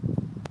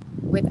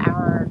with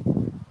our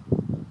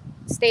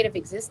state of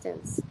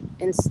existence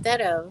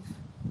instead of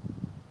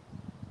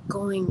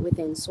going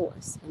within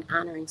source and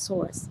honoring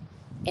source.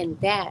 And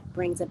that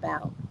brings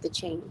about the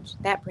change.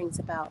 That brings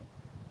about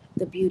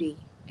the beauty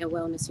and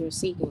wellness you're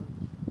seeking.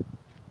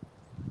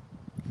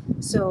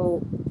 So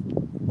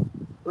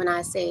when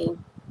I say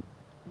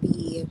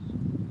the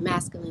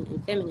masculine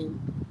and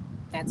feminine,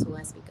 that's who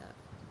I speak of.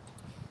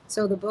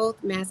 So the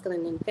both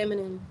masculine and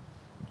feminine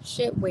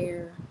should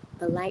wear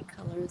the light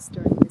colors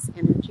during this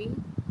energy.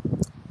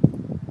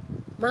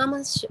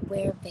 Mamas should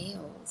wear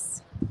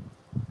veils,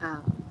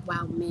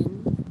 while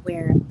men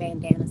wear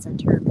bandanas or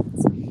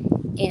turbans.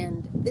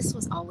 And this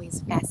was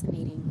always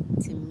fascinating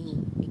to me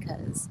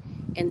because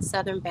in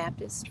Southern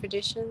Baptist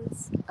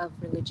traditions of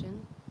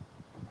religion,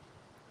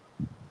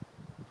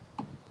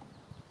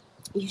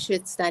 you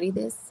should study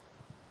this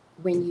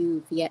when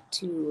you've yet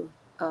to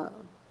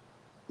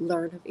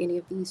learn of any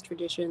of these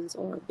traditions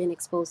or been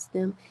exposed to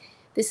them.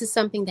 This is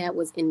something that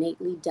was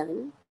innately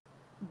done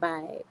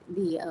by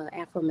the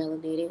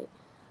Afro-melanated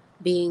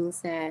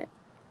beings that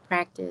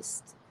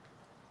practiced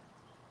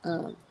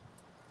uh,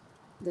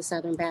 the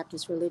Southern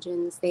Baptist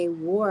religions. They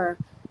wore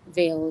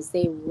veils,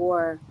 they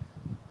wore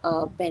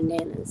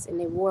bandanas, and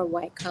they wore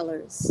white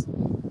colors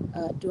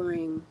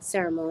during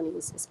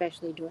ceremonies,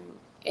 especially during,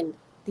 and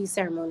these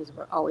ceremonies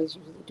were always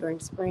usually during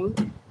spring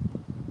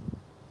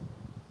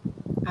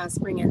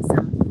and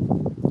summer.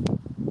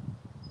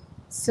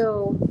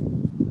 So,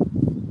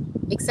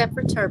 except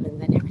for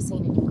turbans, I never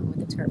seen anyone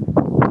with a turban.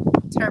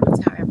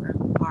 Turbans, however,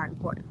 are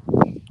important.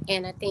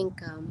 And I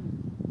think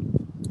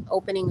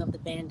opening of the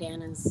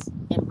bandanas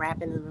and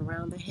wrapping them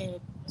around the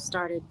head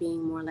started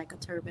being more like a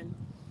turban.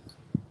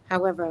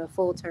 However, a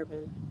full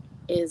turban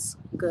is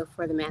good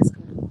for the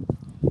masculine.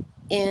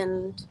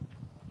 And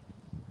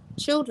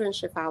children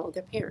should follow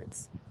their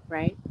parents,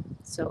 right?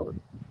 So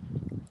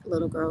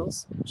little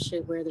girls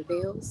should wear the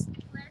veils,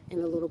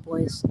 and the little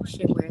boys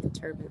should wear the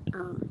turban,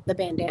 the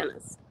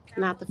bandanas,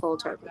 not the full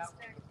turbans.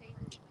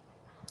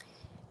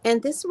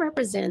 And this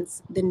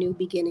represents the new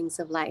beginnings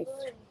of life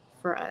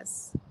for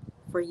us,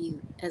 for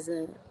you as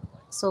a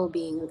soul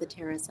being of the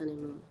Terra, Sun,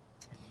 and Moon.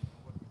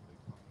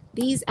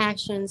 These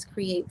actions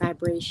create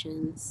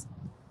vibrations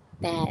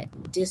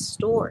that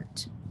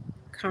distort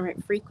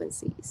current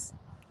frequencies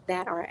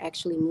that are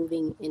actually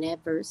moving in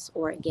adverse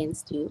or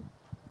against you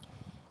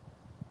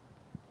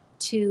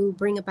to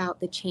bring about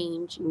the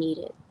change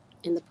needed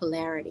in the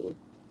polarity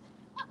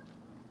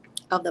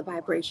of the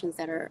vibrations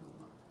that are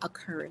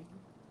occurring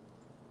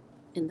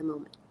in the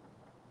moment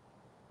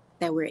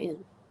that we're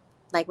in,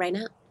 like right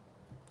now.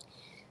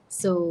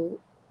 So,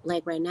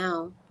 like right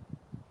now,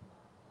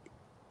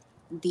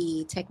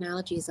 the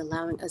technology is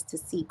allowing us to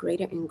see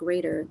greater and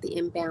greater the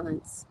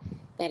imbalance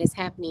that is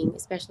happening,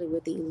 especially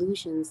with the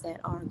illusions that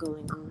are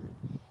going on.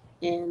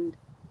 And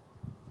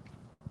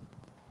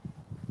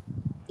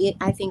it,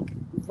 I think,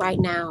 right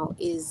now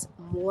is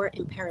more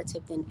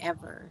imperative than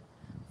ever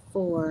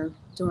for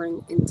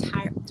during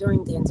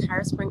the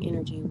entire spring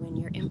energy when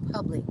you're in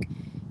public,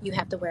 you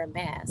have to wear a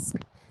mask.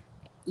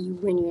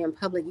 When you're in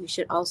public, you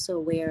should also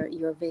wear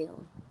your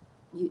veil.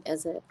 You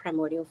as a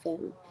primordial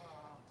femme,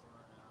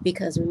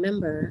 because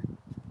remember,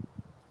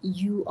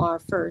 you are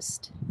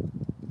first,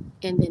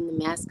 and then the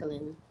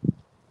masculine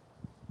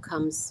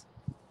comes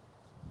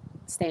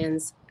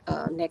stands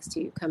next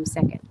to you, comes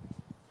second.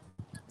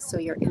 So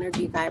your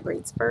energy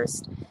vibrates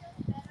first.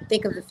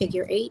 Think of the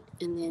figure eight,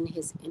 and then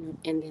his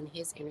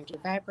energy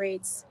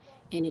vibrates,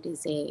 and it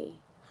is a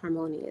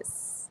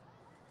harmonious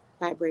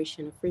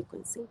vibration of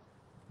frequency.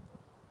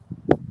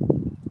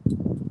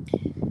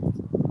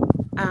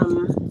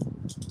 Um,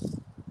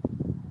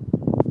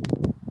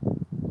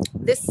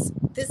 this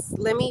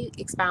let me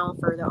expound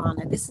further on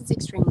it. This is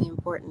extremely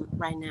important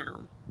right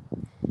now.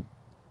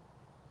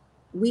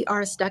 We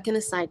are stuck in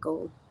a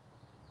cycle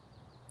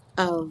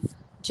of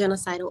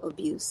genocidal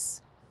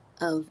abuse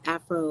of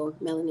Afro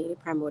melanated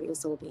primordial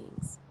soul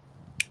beings.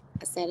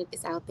 I said it,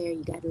 it's out there,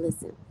 you got to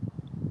listen.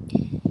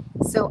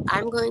 So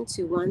I'm going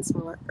to once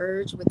more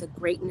urge with the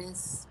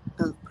greatness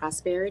of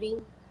prosperity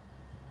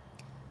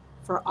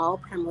for all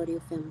primordial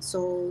femme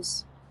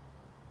souls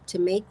to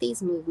make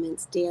these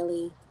movements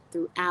daily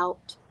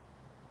throughout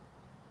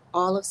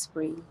all of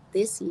spring,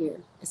 this year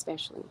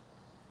especially,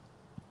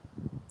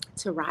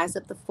 to rise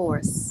up the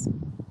force,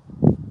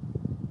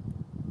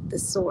 the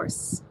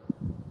source,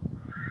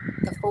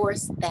 the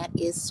force that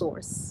is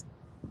source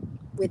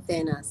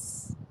within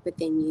us,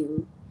 within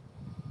you.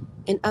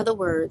 In other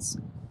words,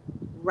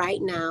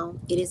 right now,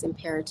 it is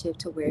imperative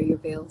to wear your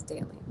veils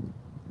daily,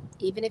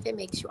 even if it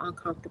makes you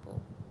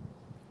uncomfortable.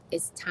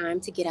 It's time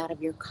to get out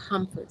of your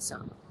comfort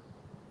zone.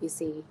 You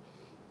see,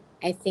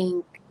 I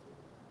think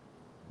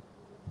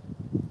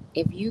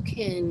if you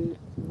can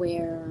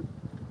wear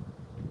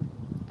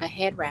a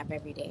head wrap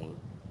every day,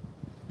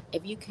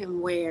 if you can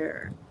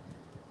wear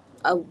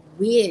a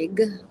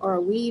wig or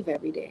a weave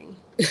every day,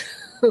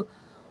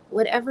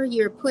 whatever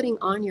you're putting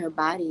on your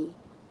body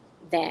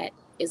that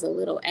is a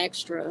little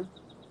extra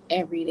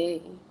every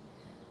day,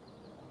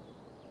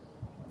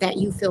 that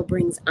you feel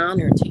brings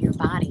honor to your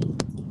body,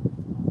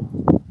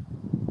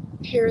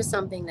 here is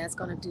something that's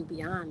going to do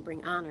beyond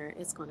bring honor.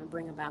 It's going to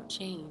bring about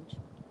change.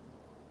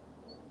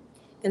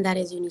 And that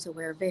is, you need to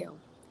wear a veil.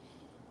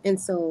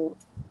 And so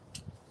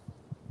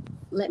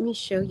let me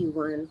show you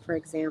one, for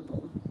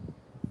example.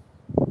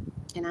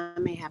 And I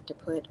may have to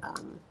put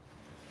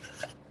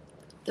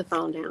the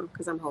phone down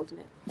because I'm holding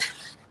it.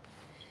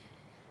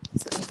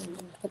 So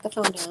put the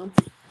phone down.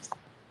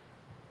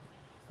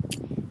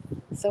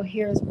 So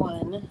here's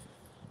one,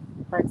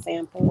 for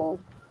example.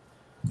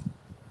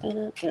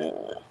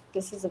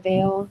 This is a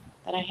veil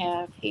that I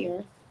have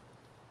here,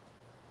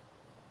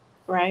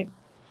 right?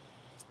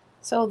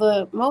 So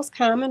the most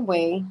common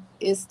way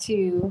is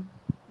to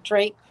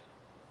drape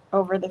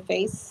over the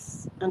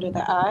face, under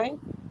the eye,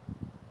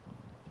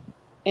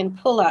 and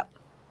pull up,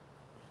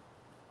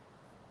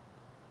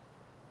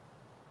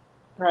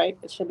 right?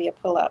 It should be a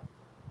pull up.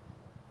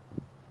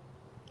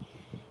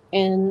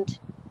 And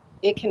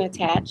it can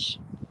attach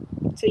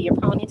to your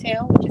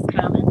ponytail, which is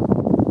common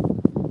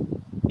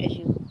as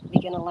you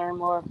begin to learn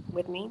more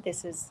with me.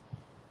 This is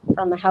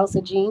from the House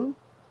of Jean.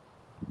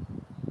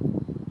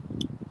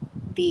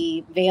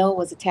 The veil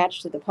was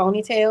attached to the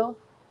ponytail,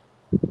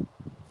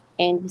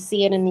 and you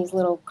see it in these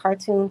little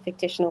cartoon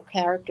fictional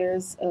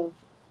characters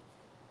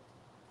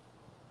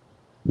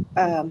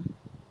um,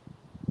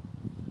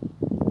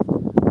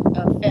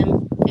 of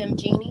femme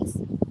genies,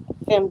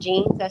 femme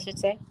jeans, I should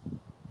say.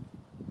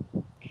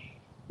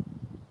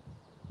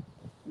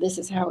 This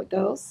is how it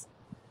goes.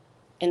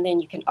 And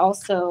then you can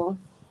also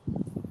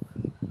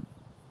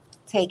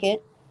take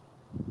it,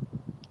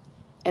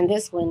 and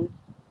this one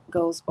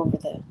goes over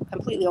the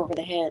completely over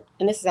the head.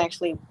 And this is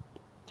actually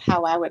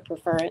how I would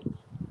prefer it.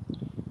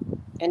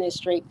 And it's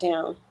straight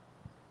down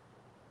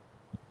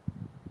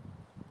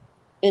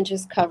and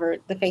just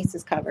covered. The face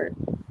is covered.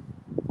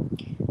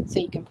 So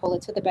you can pull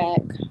it to the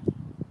back.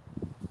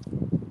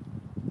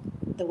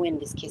 The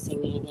wind is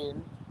kissing me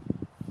again.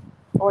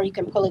 Or you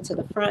can pull it to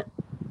the front.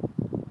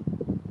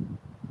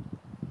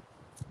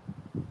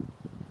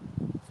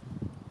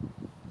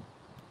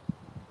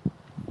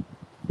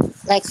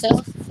 Like so.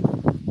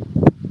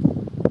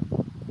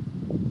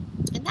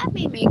 And that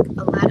may make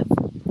a lot of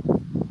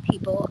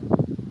people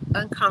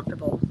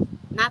uncomfortable.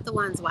 Not the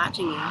ones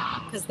watching you,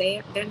 because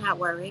they're not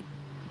worried.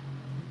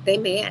 They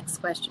may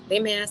ask questions. They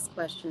may ask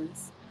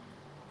questions.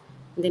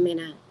 They may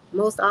not.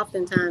 Most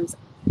oftentimes,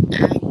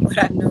 what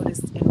I've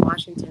noticed in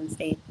Washington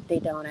State, they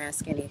don't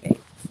ask anything.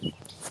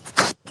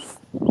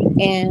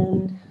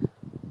 And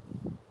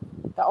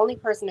the only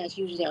person that's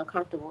usually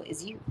uncomfortable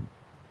is you,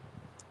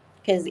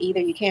 because either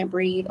you can't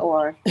breathe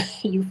or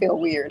you feel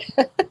weird.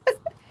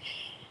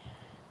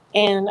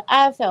 And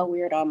I felt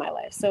weird all my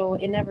life, so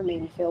it never made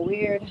me feel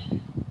weird.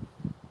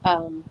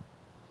 Um,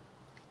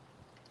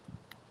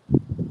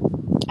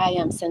 I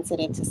am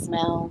sensitive to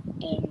smell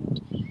and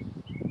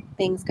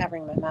things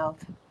covering my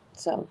mouth,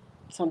 so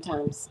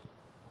sometimes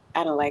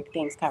I don't like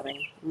things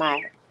covering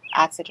my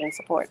oxygen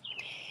support.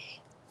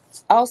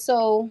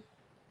 Also,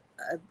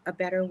 a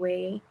better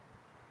way,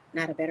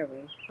 not a better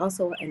way,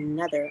 also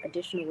another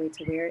additional way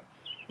to wear it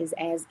is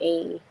as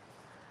a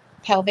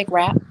pelvic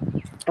wrap.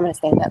 I'm going to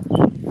stand up.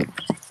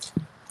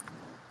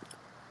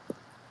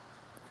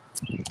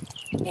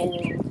 And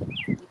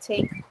you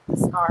take the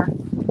scarf,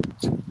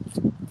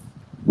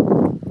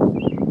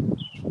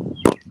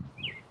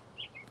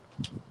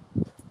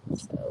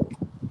 so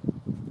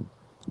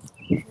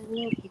I don't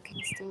know if you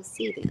can still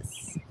see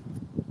this.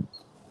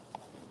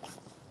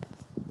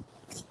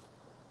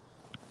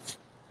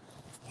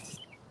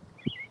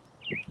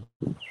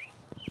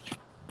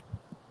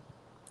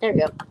 There we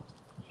go.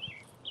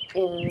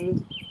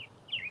 And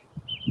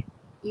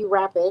you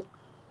wrap it,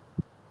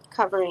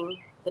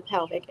 covering the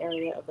pelvic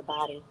area of the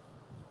body.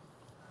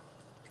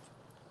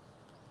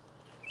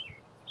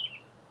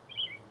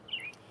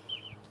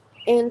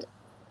 And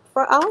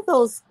for all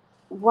those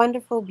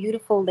wonderful,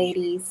 beautiful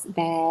ladies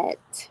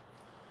that,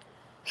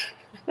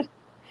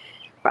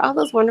 for all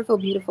those wonderful,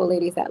 beautiful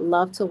ladies that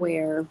love to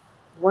wear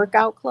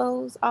workout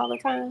clothes all the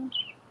time,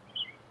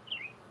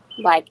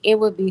 like it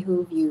would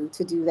behoove you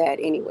to do that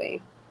anyway.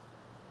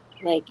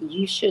 Like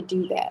you should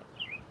do that.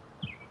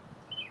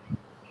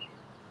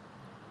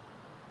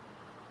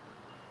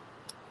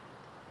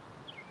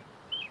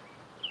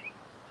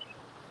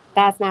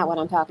 That's not what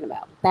I'm talking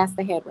about. That's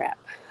the head wrap.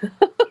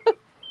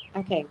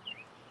 Okay.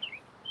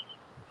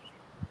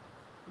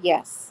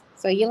 Yes.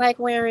 So you like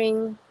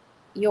wearing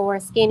your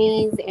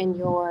skinnies and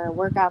your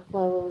workout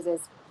clothes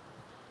as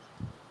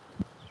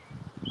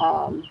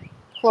um,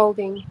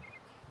 clothing.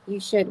 You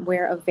should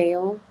wear a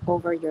veil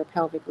over your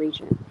pelvic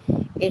region.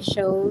 It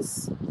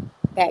shows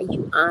that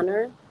you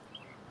honor,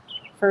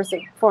 first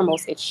and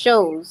foremost, it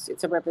shows,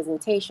 it's a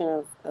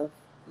representation of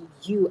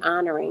you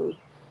honoring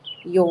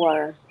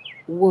your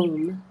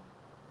womb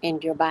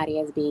and your body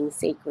as being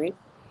sacred.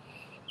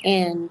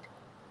 And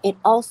it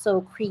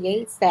also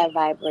creates that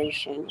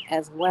vibration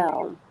as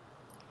well,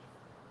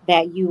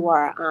 that you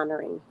are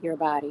honoring your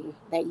body,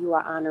 that you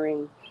are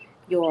honoring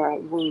your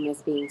womb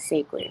as being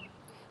sacred.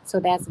 So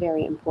that's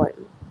very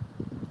important.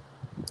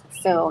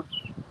 So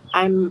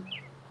I'm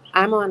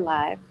I'm on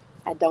live.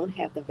 I don't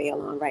have the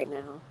veil on right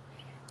now,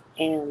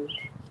 and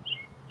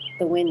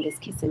the wind is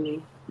kissing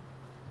me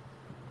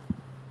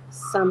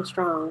some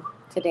strong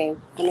today.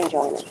 I'm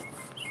enjoying it.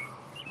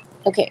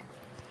 Okay,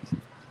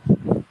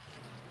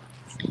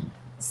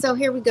 so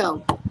here we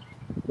go.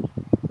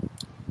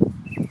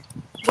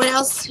 What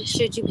else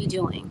should you be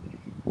doing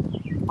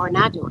or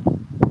not doing?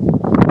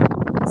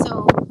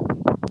 So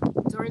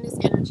during this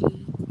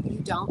energy, you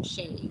don't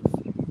shave,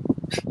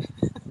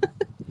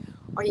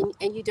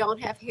 and you don't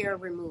have hair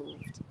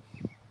removed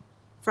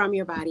from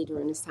your body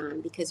during this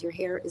time because your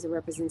hair is a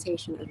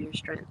representation of your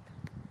strength.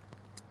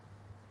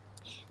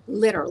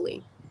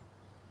 Literally,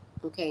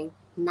 okay,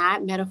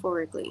 not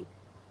metaphorically.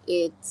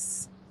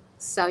 It's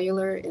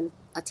cellular and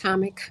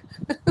atomic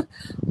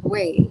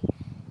way.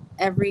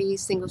 Every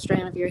single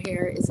strand of your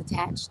hair is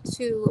attached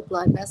to a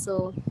blood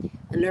vessel,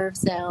 a nerve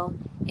cell,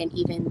 and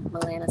even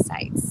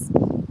melanocytes.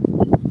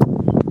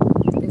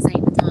 This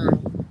ain't the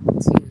time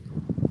to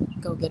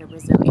go get a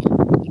Brazilian,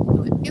 even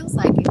though it feels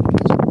like it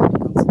because you want to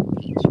go to the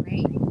beach,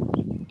 right?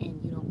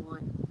 And you don't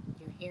want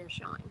your hair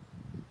showing.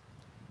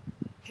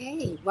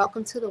 Hey,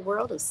 welcome to the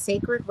world of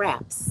sacred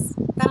wraps.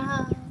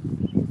 Ta-da!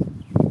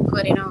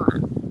 Put it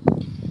on.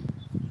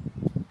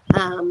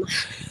 Um,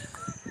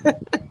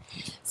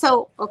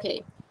 so,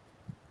 okay,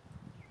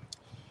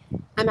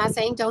 I'm not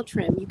saying don't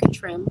trim. You can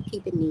trim,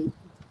 keep it neat,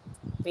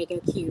 make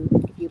it cute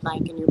if you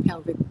like in your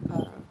pelvic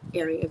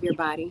area of your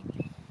body.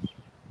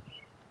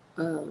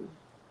 Um,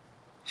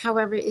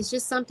 However, it's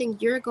just something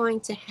you're going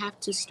to have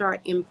to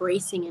start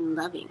embracing and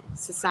loving.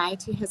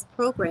 Society has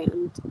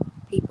programmed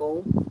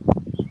people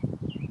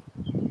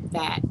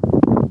that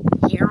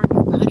hair on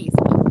your body is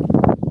ugly,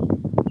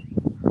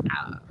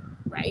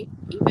 right?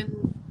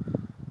 Even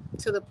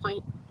to the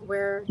point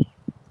where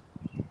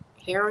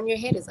hair on your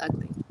head is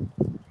ugly.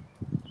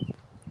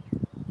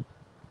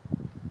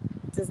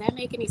 Does that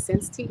make any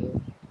sense to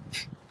you?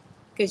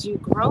 Because you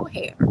grow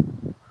hair.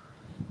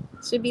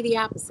 It should be the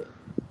opposite.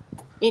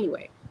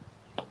 Anyway,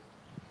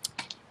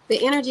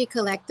 the energy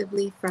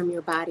collectively from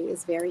your body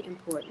is very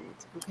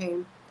important, okay?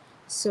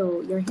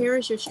 So your hair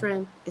is your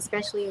strength,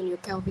 especially in your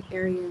pelvic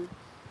area.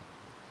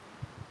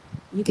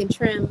 You can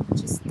trim,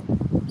 just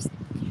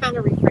kind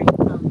of refrain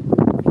from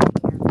removing hair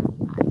from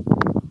the body.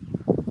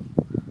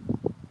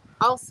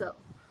 Also,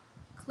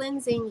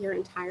 cleansing your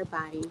entire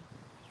body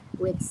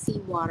with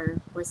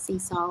seawater or sea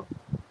salt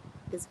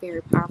is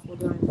very powerful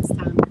during this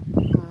time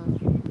of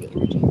the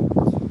energy.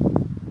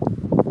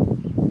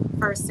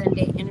 First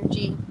Sunday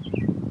energy,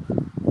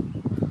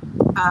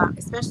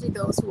 especially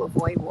those who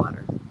avoid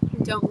water.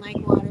 You don't like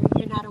water,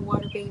 you're not a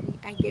water baby,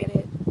 I get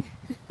it.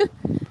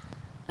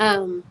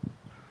 um,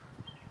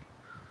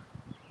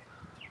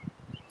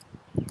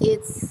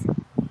 it's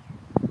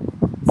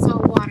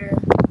salt water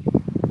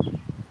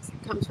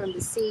comes from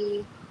the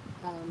sea.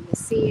 The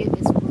sea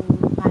is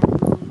ruled by the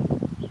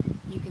moon.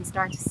 You can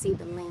start to see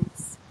the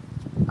links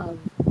of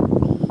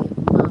the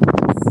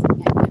mountains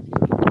at feminine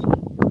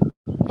energy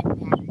and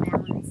that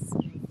balance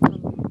and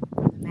flow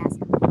from the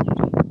masculine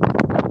energy.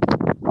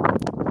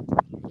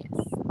 Yes.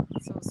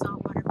 So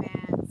saltwater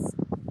baths.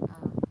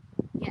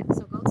 Yeah.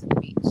 So go to the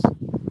beach.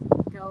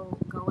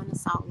 Go in the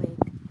salt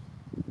lake.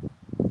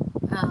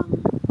 Um,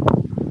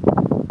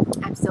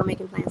 I'm still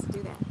making plans to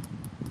do that.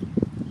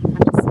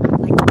 I'd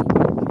like to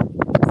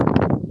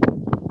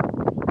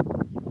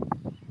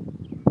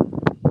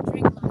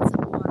drink lots of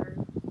water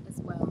as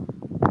well.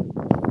 You'll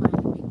find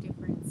a big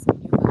difference in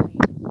your body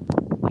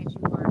as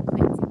you are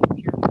cleansing and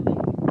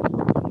purifying,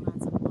 drinking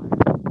lots of water.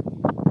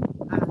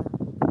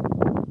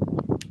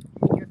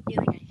 When you're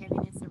feeling a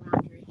heaviness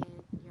around your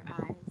head, your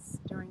eyes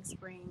during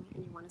spring,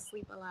 and you want to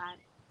sleep a lot,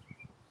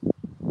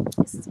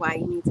 this is why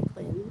you need to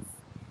cleanse,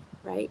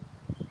 right?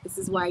 This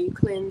is why you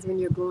cleanse when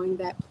you're growing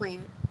that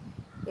plant,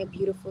 that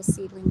beautiful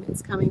seedling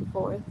that's coming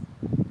forth.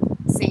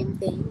 Same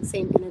thing,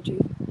 same energy.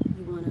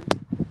 You want to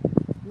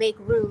make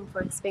room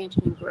for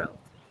expansion and growth,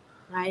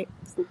 right?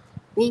 So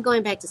we ain't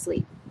going back to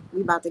sleep.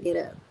 We about to get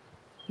up.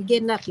 We're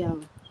getting up,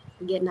 y'all.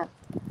 We're getting up.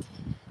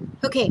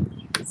 Okay,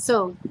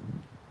 so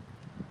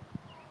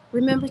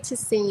remember to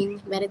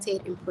sing,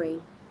 meditate, and pray.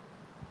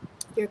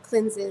 Your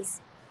cleanses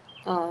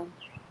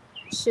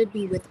should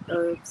be with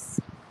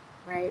herbs,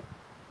 right?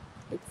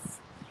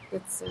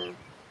 It's a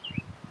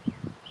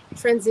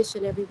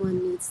transition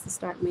everyone needs to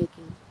start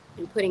making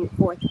and putting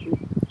forth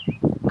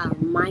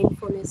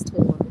mindfulness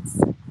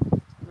towards,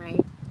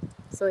 right?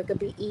 So it could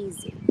be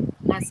easy,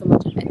 not so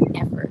much of an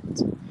effort.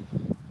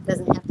 It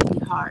doesn't have to be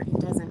hard. It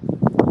doesn't.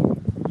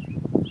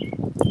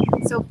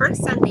 So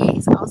first Sunday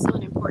is also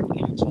an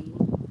important energy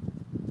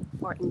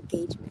for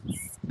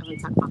engagements. I'm going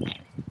to talk about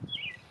that.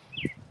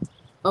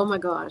 Oh my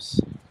gosh.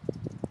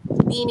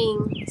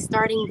 Meaning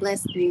starting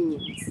blessed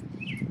unions.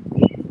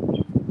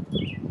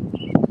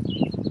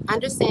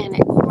 Understand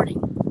that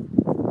courting,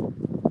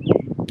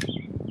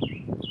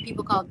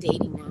 people call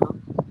dating now.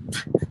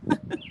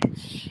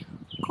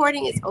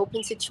 Courting is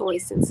open to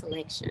choice and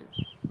selection,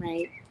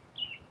 right?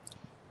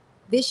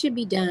 This should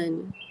be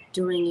done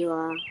during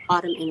your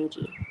autumn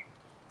energy.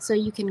 So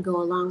you can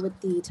go along with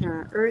the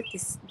Terra Earth,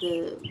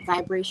 the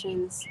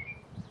vibrations,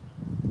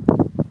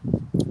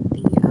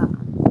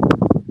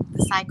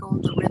 the cycle,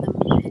 the rhythm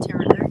of the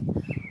Terra Earth,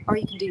 or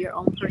you can do your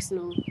own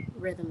personal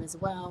rhythm as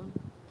well.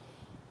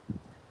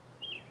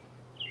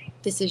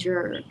 This is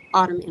your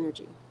autumn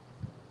energy,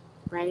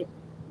 right?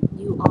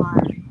 You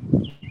are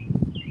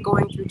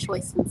going through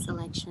choice and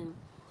selection.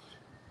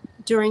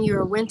 During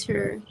your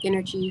winter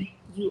energy,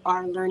 you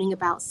are learning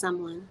about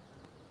someone.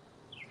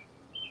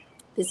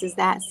 This is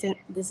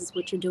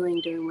what you're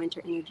doing during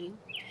winter energy.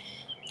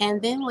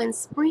 And then when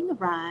spring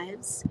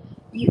arrives,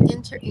 you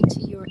enter into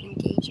your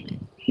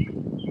engagement.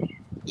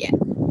 Yeah,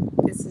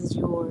 this is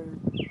your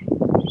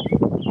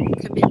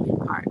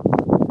commitment part.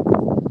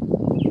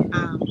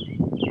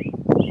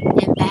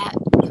 And that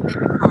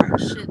commitment part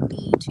should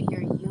lead to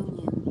your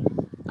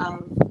union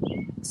of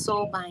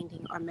soul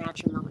binding or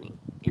matrimony.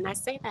 And I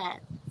say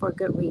that for a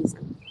good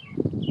reason.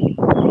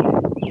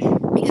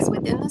 Because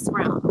within this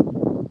realm,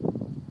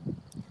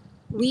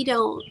 we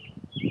don't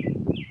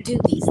do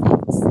these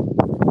things.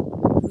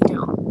 We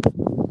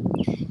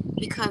don't.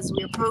 Because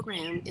we're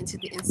programmed into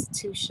the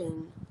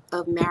institution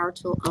of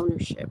marital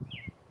ownership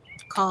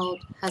called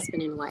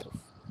husband and wife.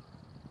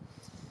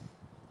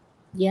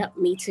 Yep,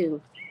 me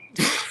too.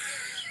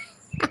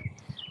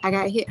 I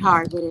got hit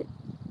hard with it.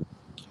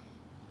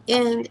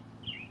 And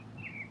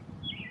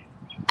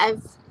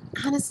I've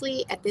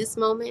honestly, at this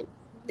moment,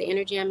 the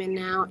energy I'm in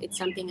now, it's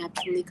something I've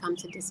truly come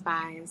to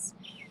despise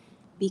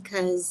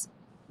because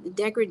the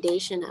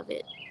degradation of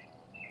it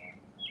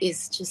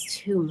is just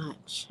too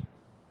much.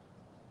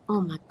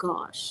 Oh my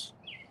gosh.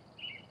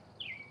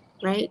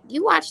 Right?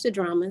 You watch the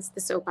dramas,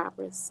 the soap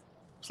operas,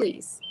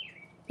 please.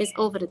 It's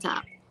over the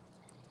top.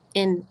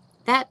 And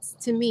that's,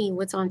 to me,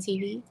 what's on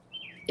TV.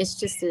 It's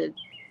just a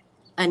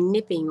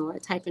nipping or a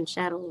type and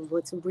shadow of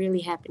what's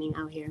really happening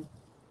out here.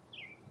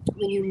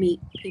 When you meet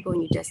people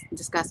and you just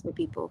discuss with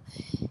people,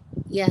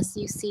 yes,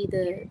 you see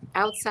the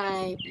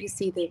outside, you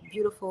see the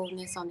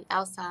beautifulness on the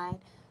outside.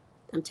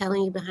 I'm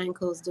telling you, behind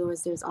closed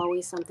doors, there's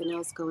always something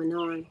else going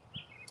on.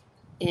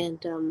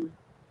 And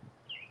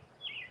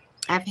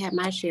I've had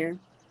my share,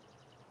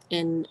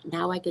 and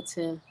now I get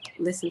to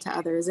listen to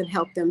others and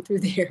help them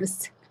through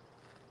theirs.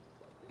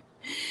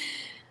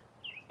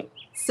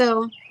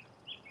 So,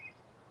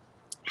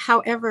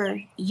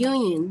 however,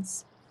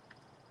 unions,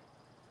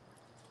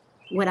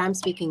 what I'm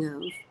speaking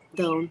of,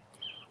 though,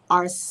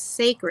 are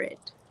sacred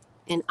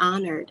and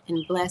honored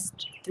and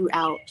blessed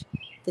throughout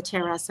the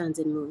Terra suns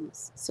and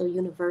moons. So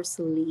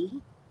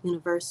universally,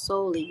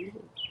 universal,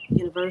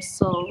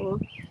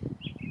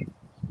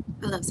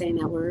 I love saying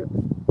that word.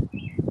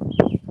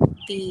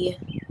 The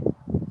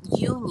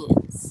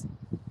unions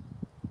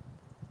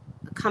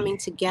coming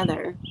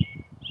together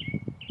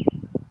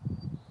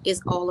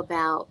is all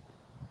about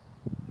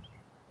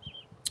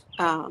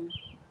a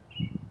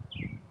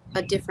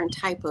different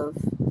type of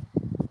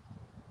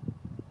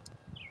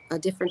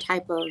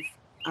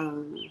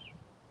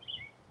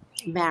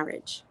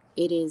marriage.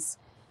 It is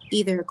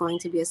either going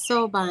to be a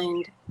soul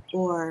bind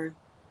or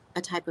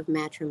a type of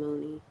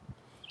matrimony.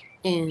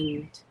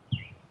 And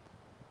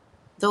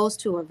those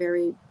two are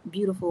very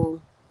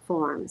beautiful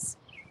forms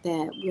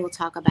that we'll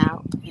talk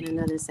about in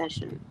another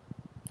session.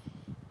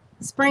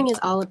 Spring is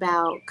all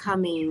about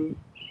coming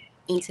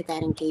into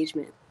that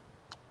engagement,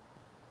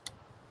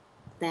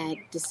 that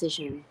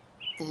decision,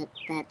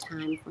 that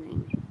time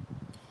frame.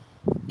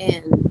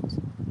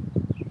 And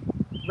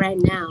right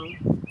now,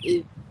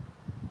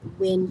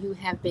 when you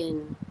have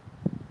been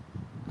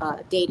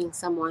dating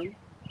someone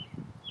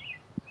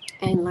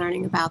and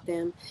learning about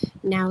them,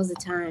 now is the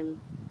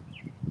time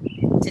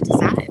to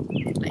decide,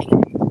 like,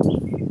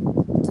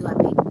 do I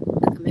make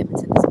a commitment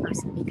to this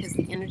person? Because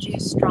the energy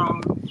is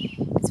strong.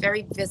 It's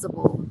very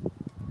visible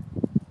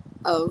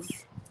of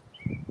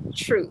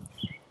truth.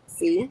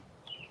 See?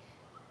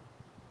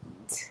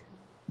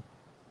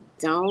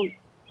 Don't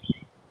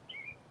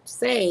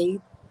say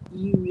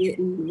you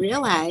didn't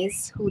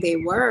realize who they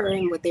were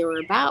and what they were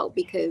about,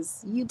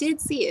 because you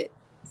did see it.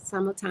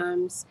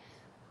 Sometimes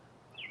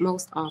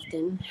most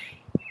often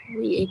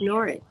we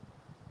ignore it,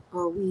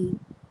 or we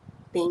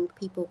think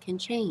people can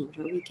change,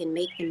 or we can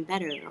make them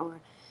better, or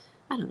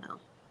I don't know.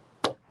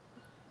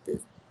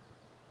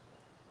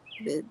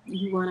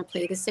 You want to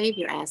play the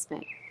savior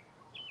aspect.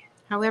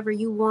 However,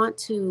 you want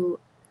to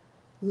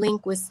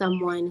link with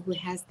someone who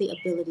has the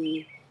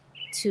ability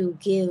to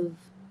give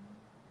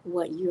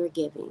what you're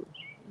giving.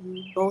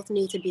 You both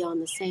need to be on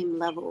the same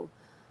level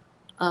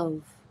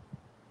of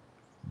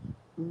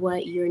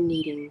what you're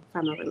needing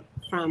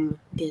from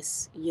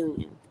this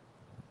union.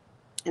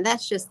 And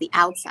that's just the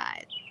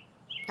outside.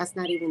 That's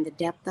not even the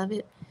depth of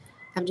it.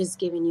 I'm just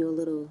giving you a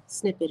little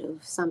snippet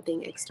of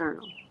something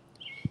external.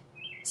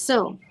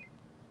 So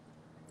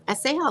I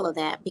say all of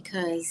that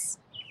because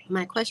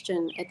my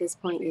question at this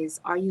point is,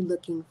 are you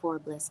looking for a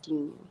blessed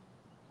union?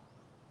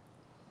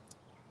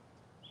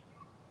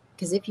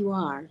 Because if you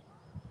are,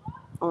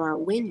 or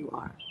when you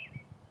are,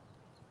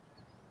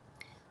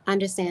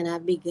 understand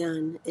I've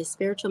begun a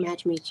spiritual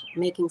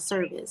matchmaking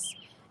service.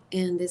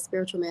 And this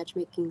spiritual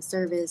matchmaking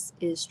service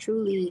is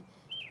truly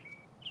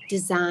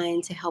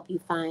designed to help you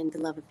find the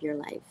love of your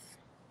life.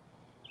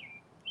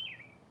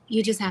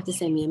 You just have to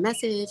send me a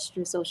message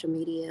through social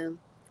media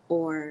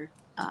or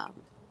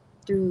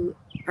through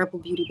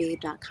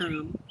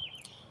herbalbeautybabe.com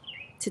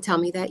to tell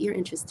me that you're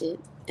interested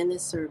in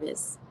this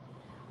service.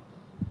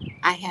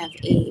 I have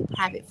a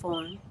private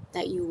form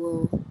that you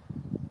will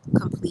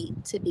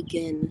complete to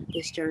begin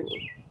this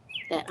journey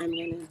that I'm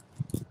going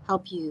to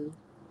help you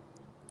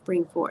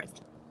bring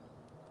forth.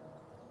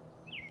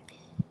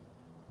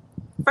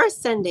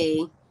 First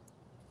Sunday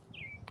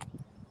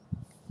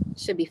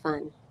should be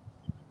fun.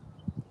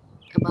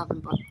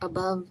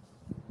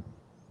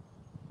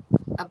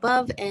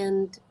 Above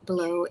and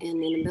below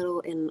and in the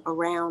middle and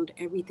around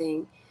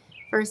everything.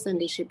 First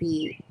Sunday should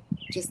be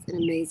just an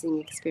amazing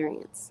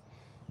experience.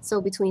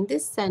 So between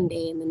this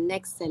Sunday and the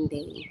next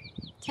Sunday,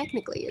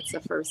 technically it's the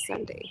first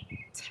Sunday,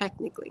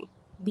 technically,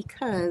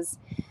 because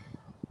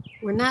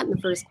we're not in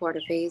the first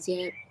quarter phase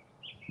yet.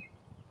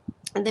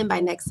 And then by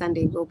next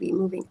Sunday, we'll be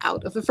moving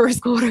out of the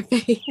first quarter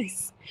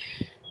phase.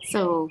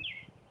 So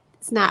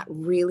it's not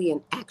really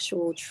an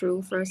actual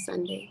true first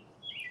Sunday.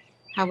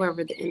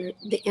 However,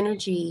 the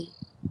energy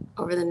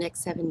over the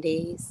next 7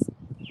 days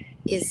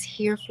is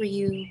here for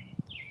you,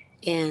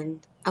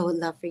 and I would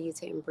love for you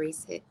to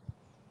embrace it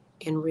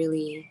and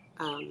really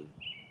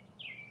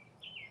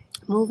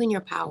move in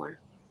your power.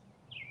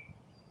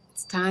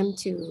 It's time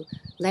to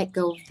let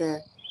go of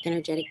the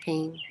energetic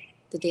pain,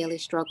 the daily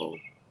struggle,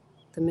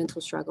 the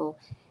mental struggle,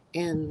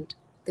 and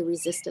the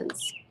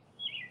resistance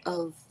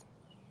of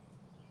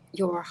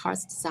your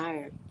heart's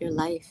desire, your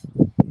life,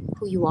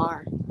 who you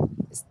are.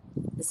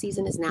 The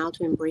season is now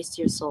to embrace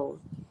your soul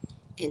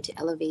and to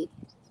elevate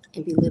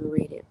and be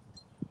liberated.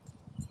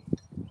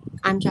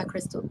 I'm Jack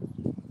Crystal,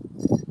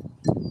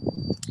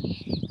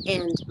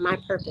 and my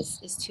purpose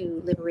is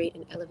to liberate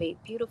and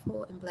elevate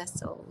beautiful and blessed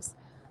souls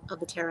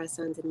of the Terra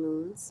suns and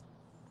moons.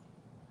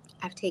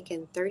 I've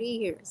taken 30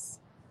 years,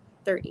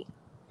 30.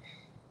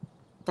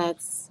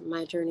 That's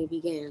my journey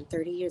began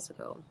 30 years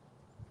ago.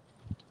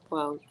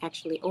 Well,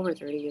 actually over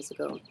 30 years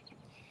ago.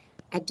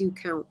 I do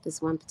count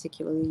this one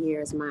particular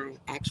year as my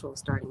actual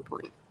starting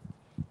point.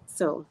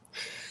 So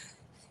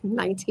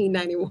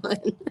 1991.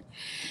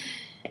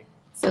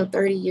 So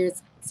 30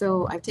 years.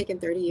 So I've taken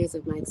 30 years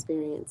of my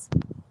experience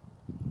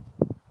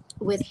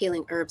with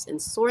healing herbs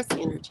and source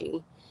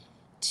energy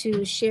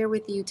to share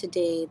with you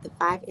today the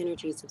 5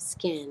 energies of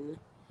skin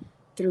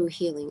through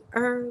healing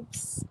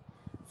herbs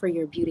for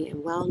your beauty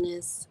and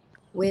wellness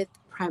with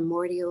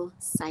primordial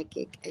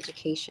psychic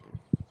education.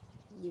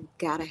 You've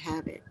got to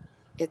have it.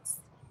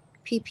 It's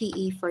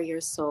PPE for your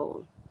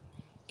soul.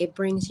 It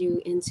brings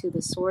you into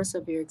the source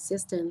of your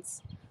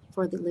existence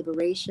for the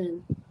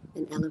liberation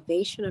and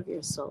elevation of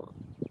your soul.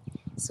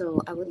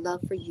 So I would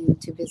love for you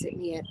to visit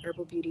me at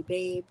Herbal Beauty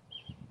Babe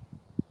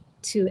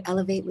to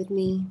elevate with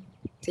me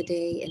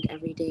today and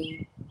every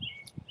day.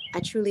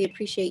 I truly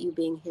appreciate you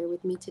being here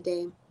with me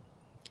today.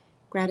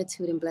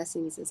 Gratitude and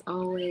blessings as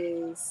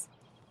always.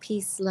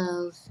 Peace,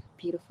 love,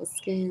 beautiful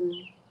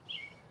skin.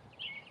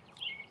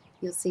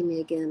 You'll see me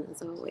again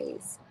as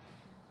always.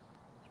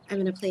 I'm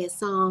going to play a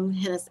song,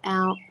 head us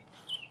out.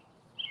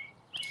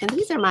 And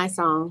these are my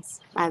songs,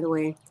 by the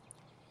way.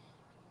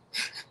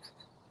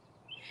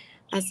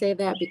 I say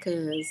that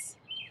because,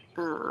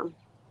 oh,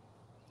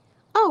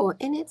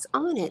 and it's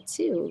on it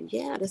too.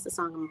 Yeah, that's the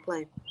song I'm going to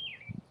play.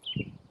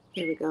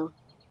 Here we go.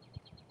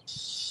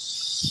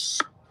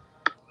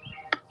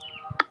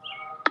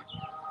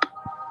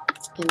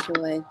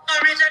 Enjoy.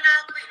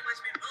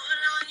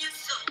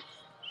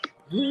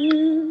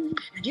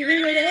 You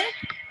ain't ready,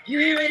 you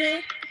ain't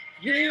ready,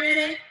 you ain't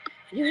ready,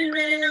 you ain't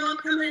ready, I'm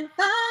coming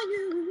for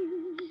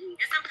you.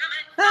 Yes, I'm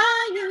coming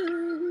for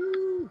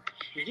you.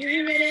 You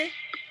ain't ready,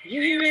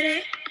 you ain't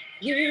ready,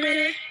 you ain't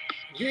ready,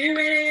 you ain't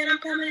ready, and I'm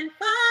coming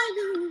for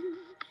you.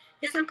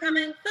 Yes, I'm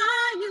coming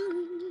for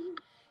you.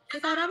 You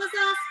thought I was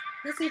lost,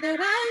 let's see that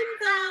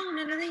I'm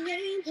down, and the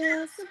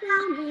angels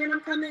surround me, and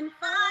I'm coming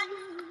for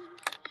you.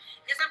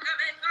 Yes, I'm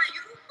coming for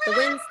you. The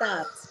wind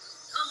stopped.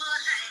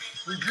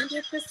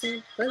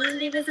 100%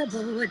 fully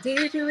visible. What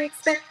did you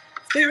expect?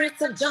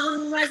 Spirits of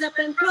John, rise up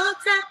and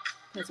protect.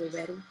 Because we're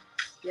ready.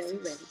 Yeah, we're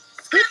ready.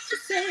 Scripture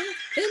says,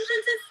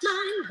 vengeance is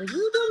mine, but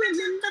you do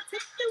remember,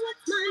 take you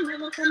what's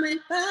mine. I'm coming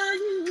for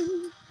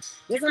you.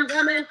 Yes, I'm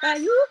coming for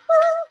you.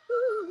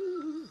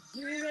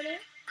 You ready?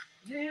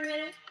 You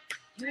ready?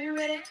 You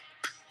ready?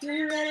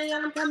 You ready?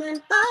 I'm coming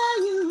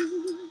for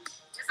you.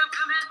 Yes, I'm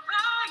coming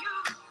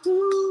for you.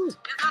 Ooh. You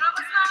thought I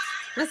was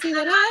lost. I see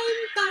that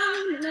I'm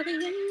found, and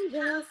loving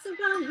angels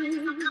surround me. Yes,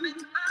 I'm coming for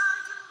you.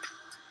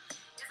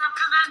 Yes, I'm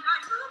coming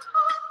for you.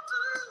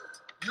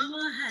 No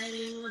more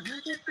hiding,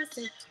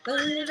 100%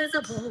 fully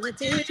visible. What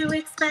did you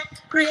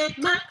expect? Create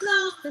my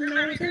clothes and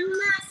marry them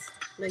last.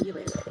 No, you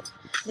ain't ready.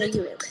 No,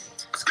 you ain't ready.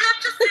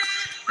 Scripture says,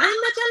 I'm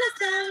not jealous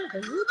girl,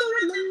 but you do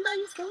remember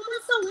you stole me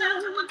so well.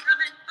 I'm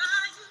coming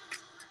for you.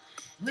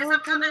 No, I'm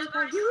coming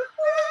for you.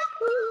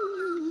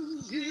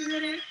 You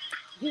ready?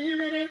 You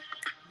ready?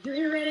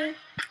 You ready?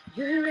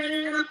 You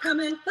ready? I'm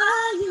coming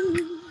for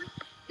you.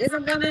 Yes,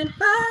 I'm coming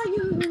for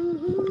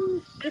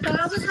you. If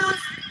I was lost,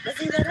 I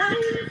see that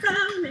I'm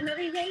found, and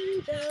every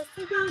angel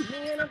surround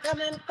me, and I'm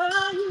coming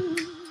for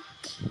you.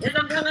 Yes,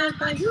 I'm coming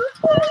for you.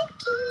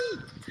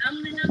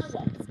 Coming down the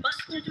walls,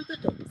 busting through the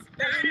doors,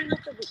 burning up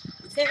the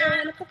roof,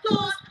 tearing up the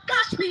floors.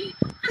 Watch me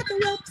cut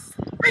the ropes,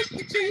 break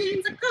the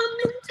chains. I come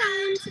in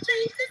time to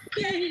change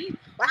this game.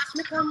 Watch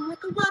me come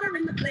with the water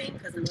and the flame,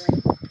 'cause I'm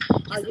ready.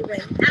 Are you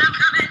ready? And I'm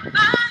coming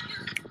for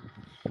you.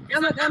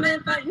 And I'm coming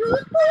for you.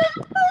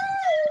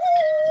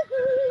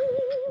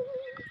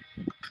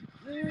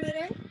 You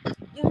ready?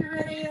 You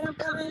ready? And I'm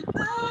coming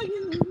for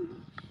you.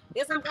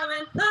 Yes, I'm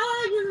coming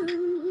for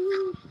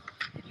you.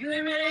 You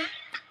ain't ready?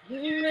 You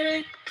ain't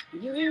ready?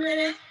 You ain't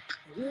ready?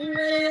 You ain't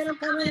ready? And I'm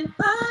coming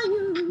for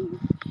you.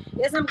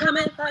 Yes, I'm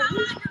coming for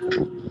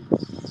you.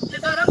 You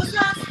thought I was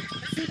lost.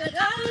 I see that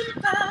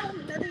I'm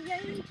found. Let the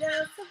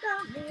angels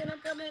surround me, and I'm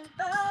coming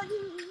for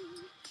you.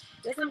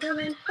 Yes, I'm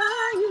coming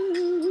for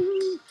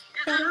you.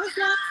 Thought I was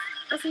lost.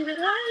 I see that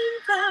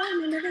I'm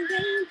found. And let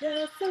the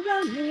angels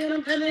surround me, and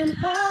I'm coming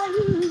for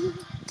you.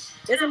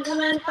 Yes, I'm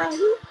coming for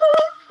you.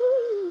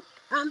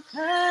 I'm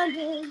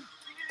coming.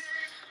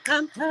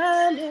 I'm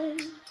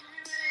coming.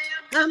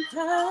 I'm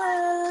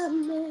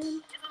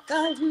coming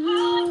for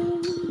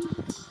you.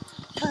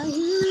 For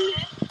you.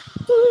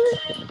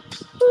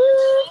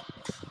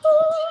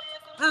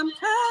 I'm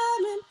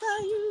coming for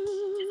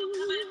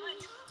you.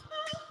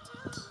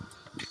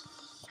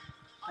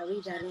 I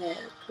read that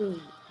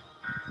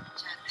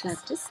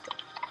Baptist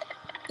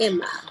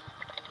Emma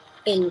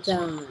in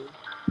John.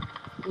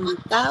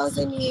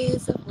 1,000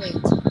 years of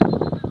waiting,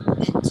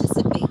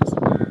 anticipate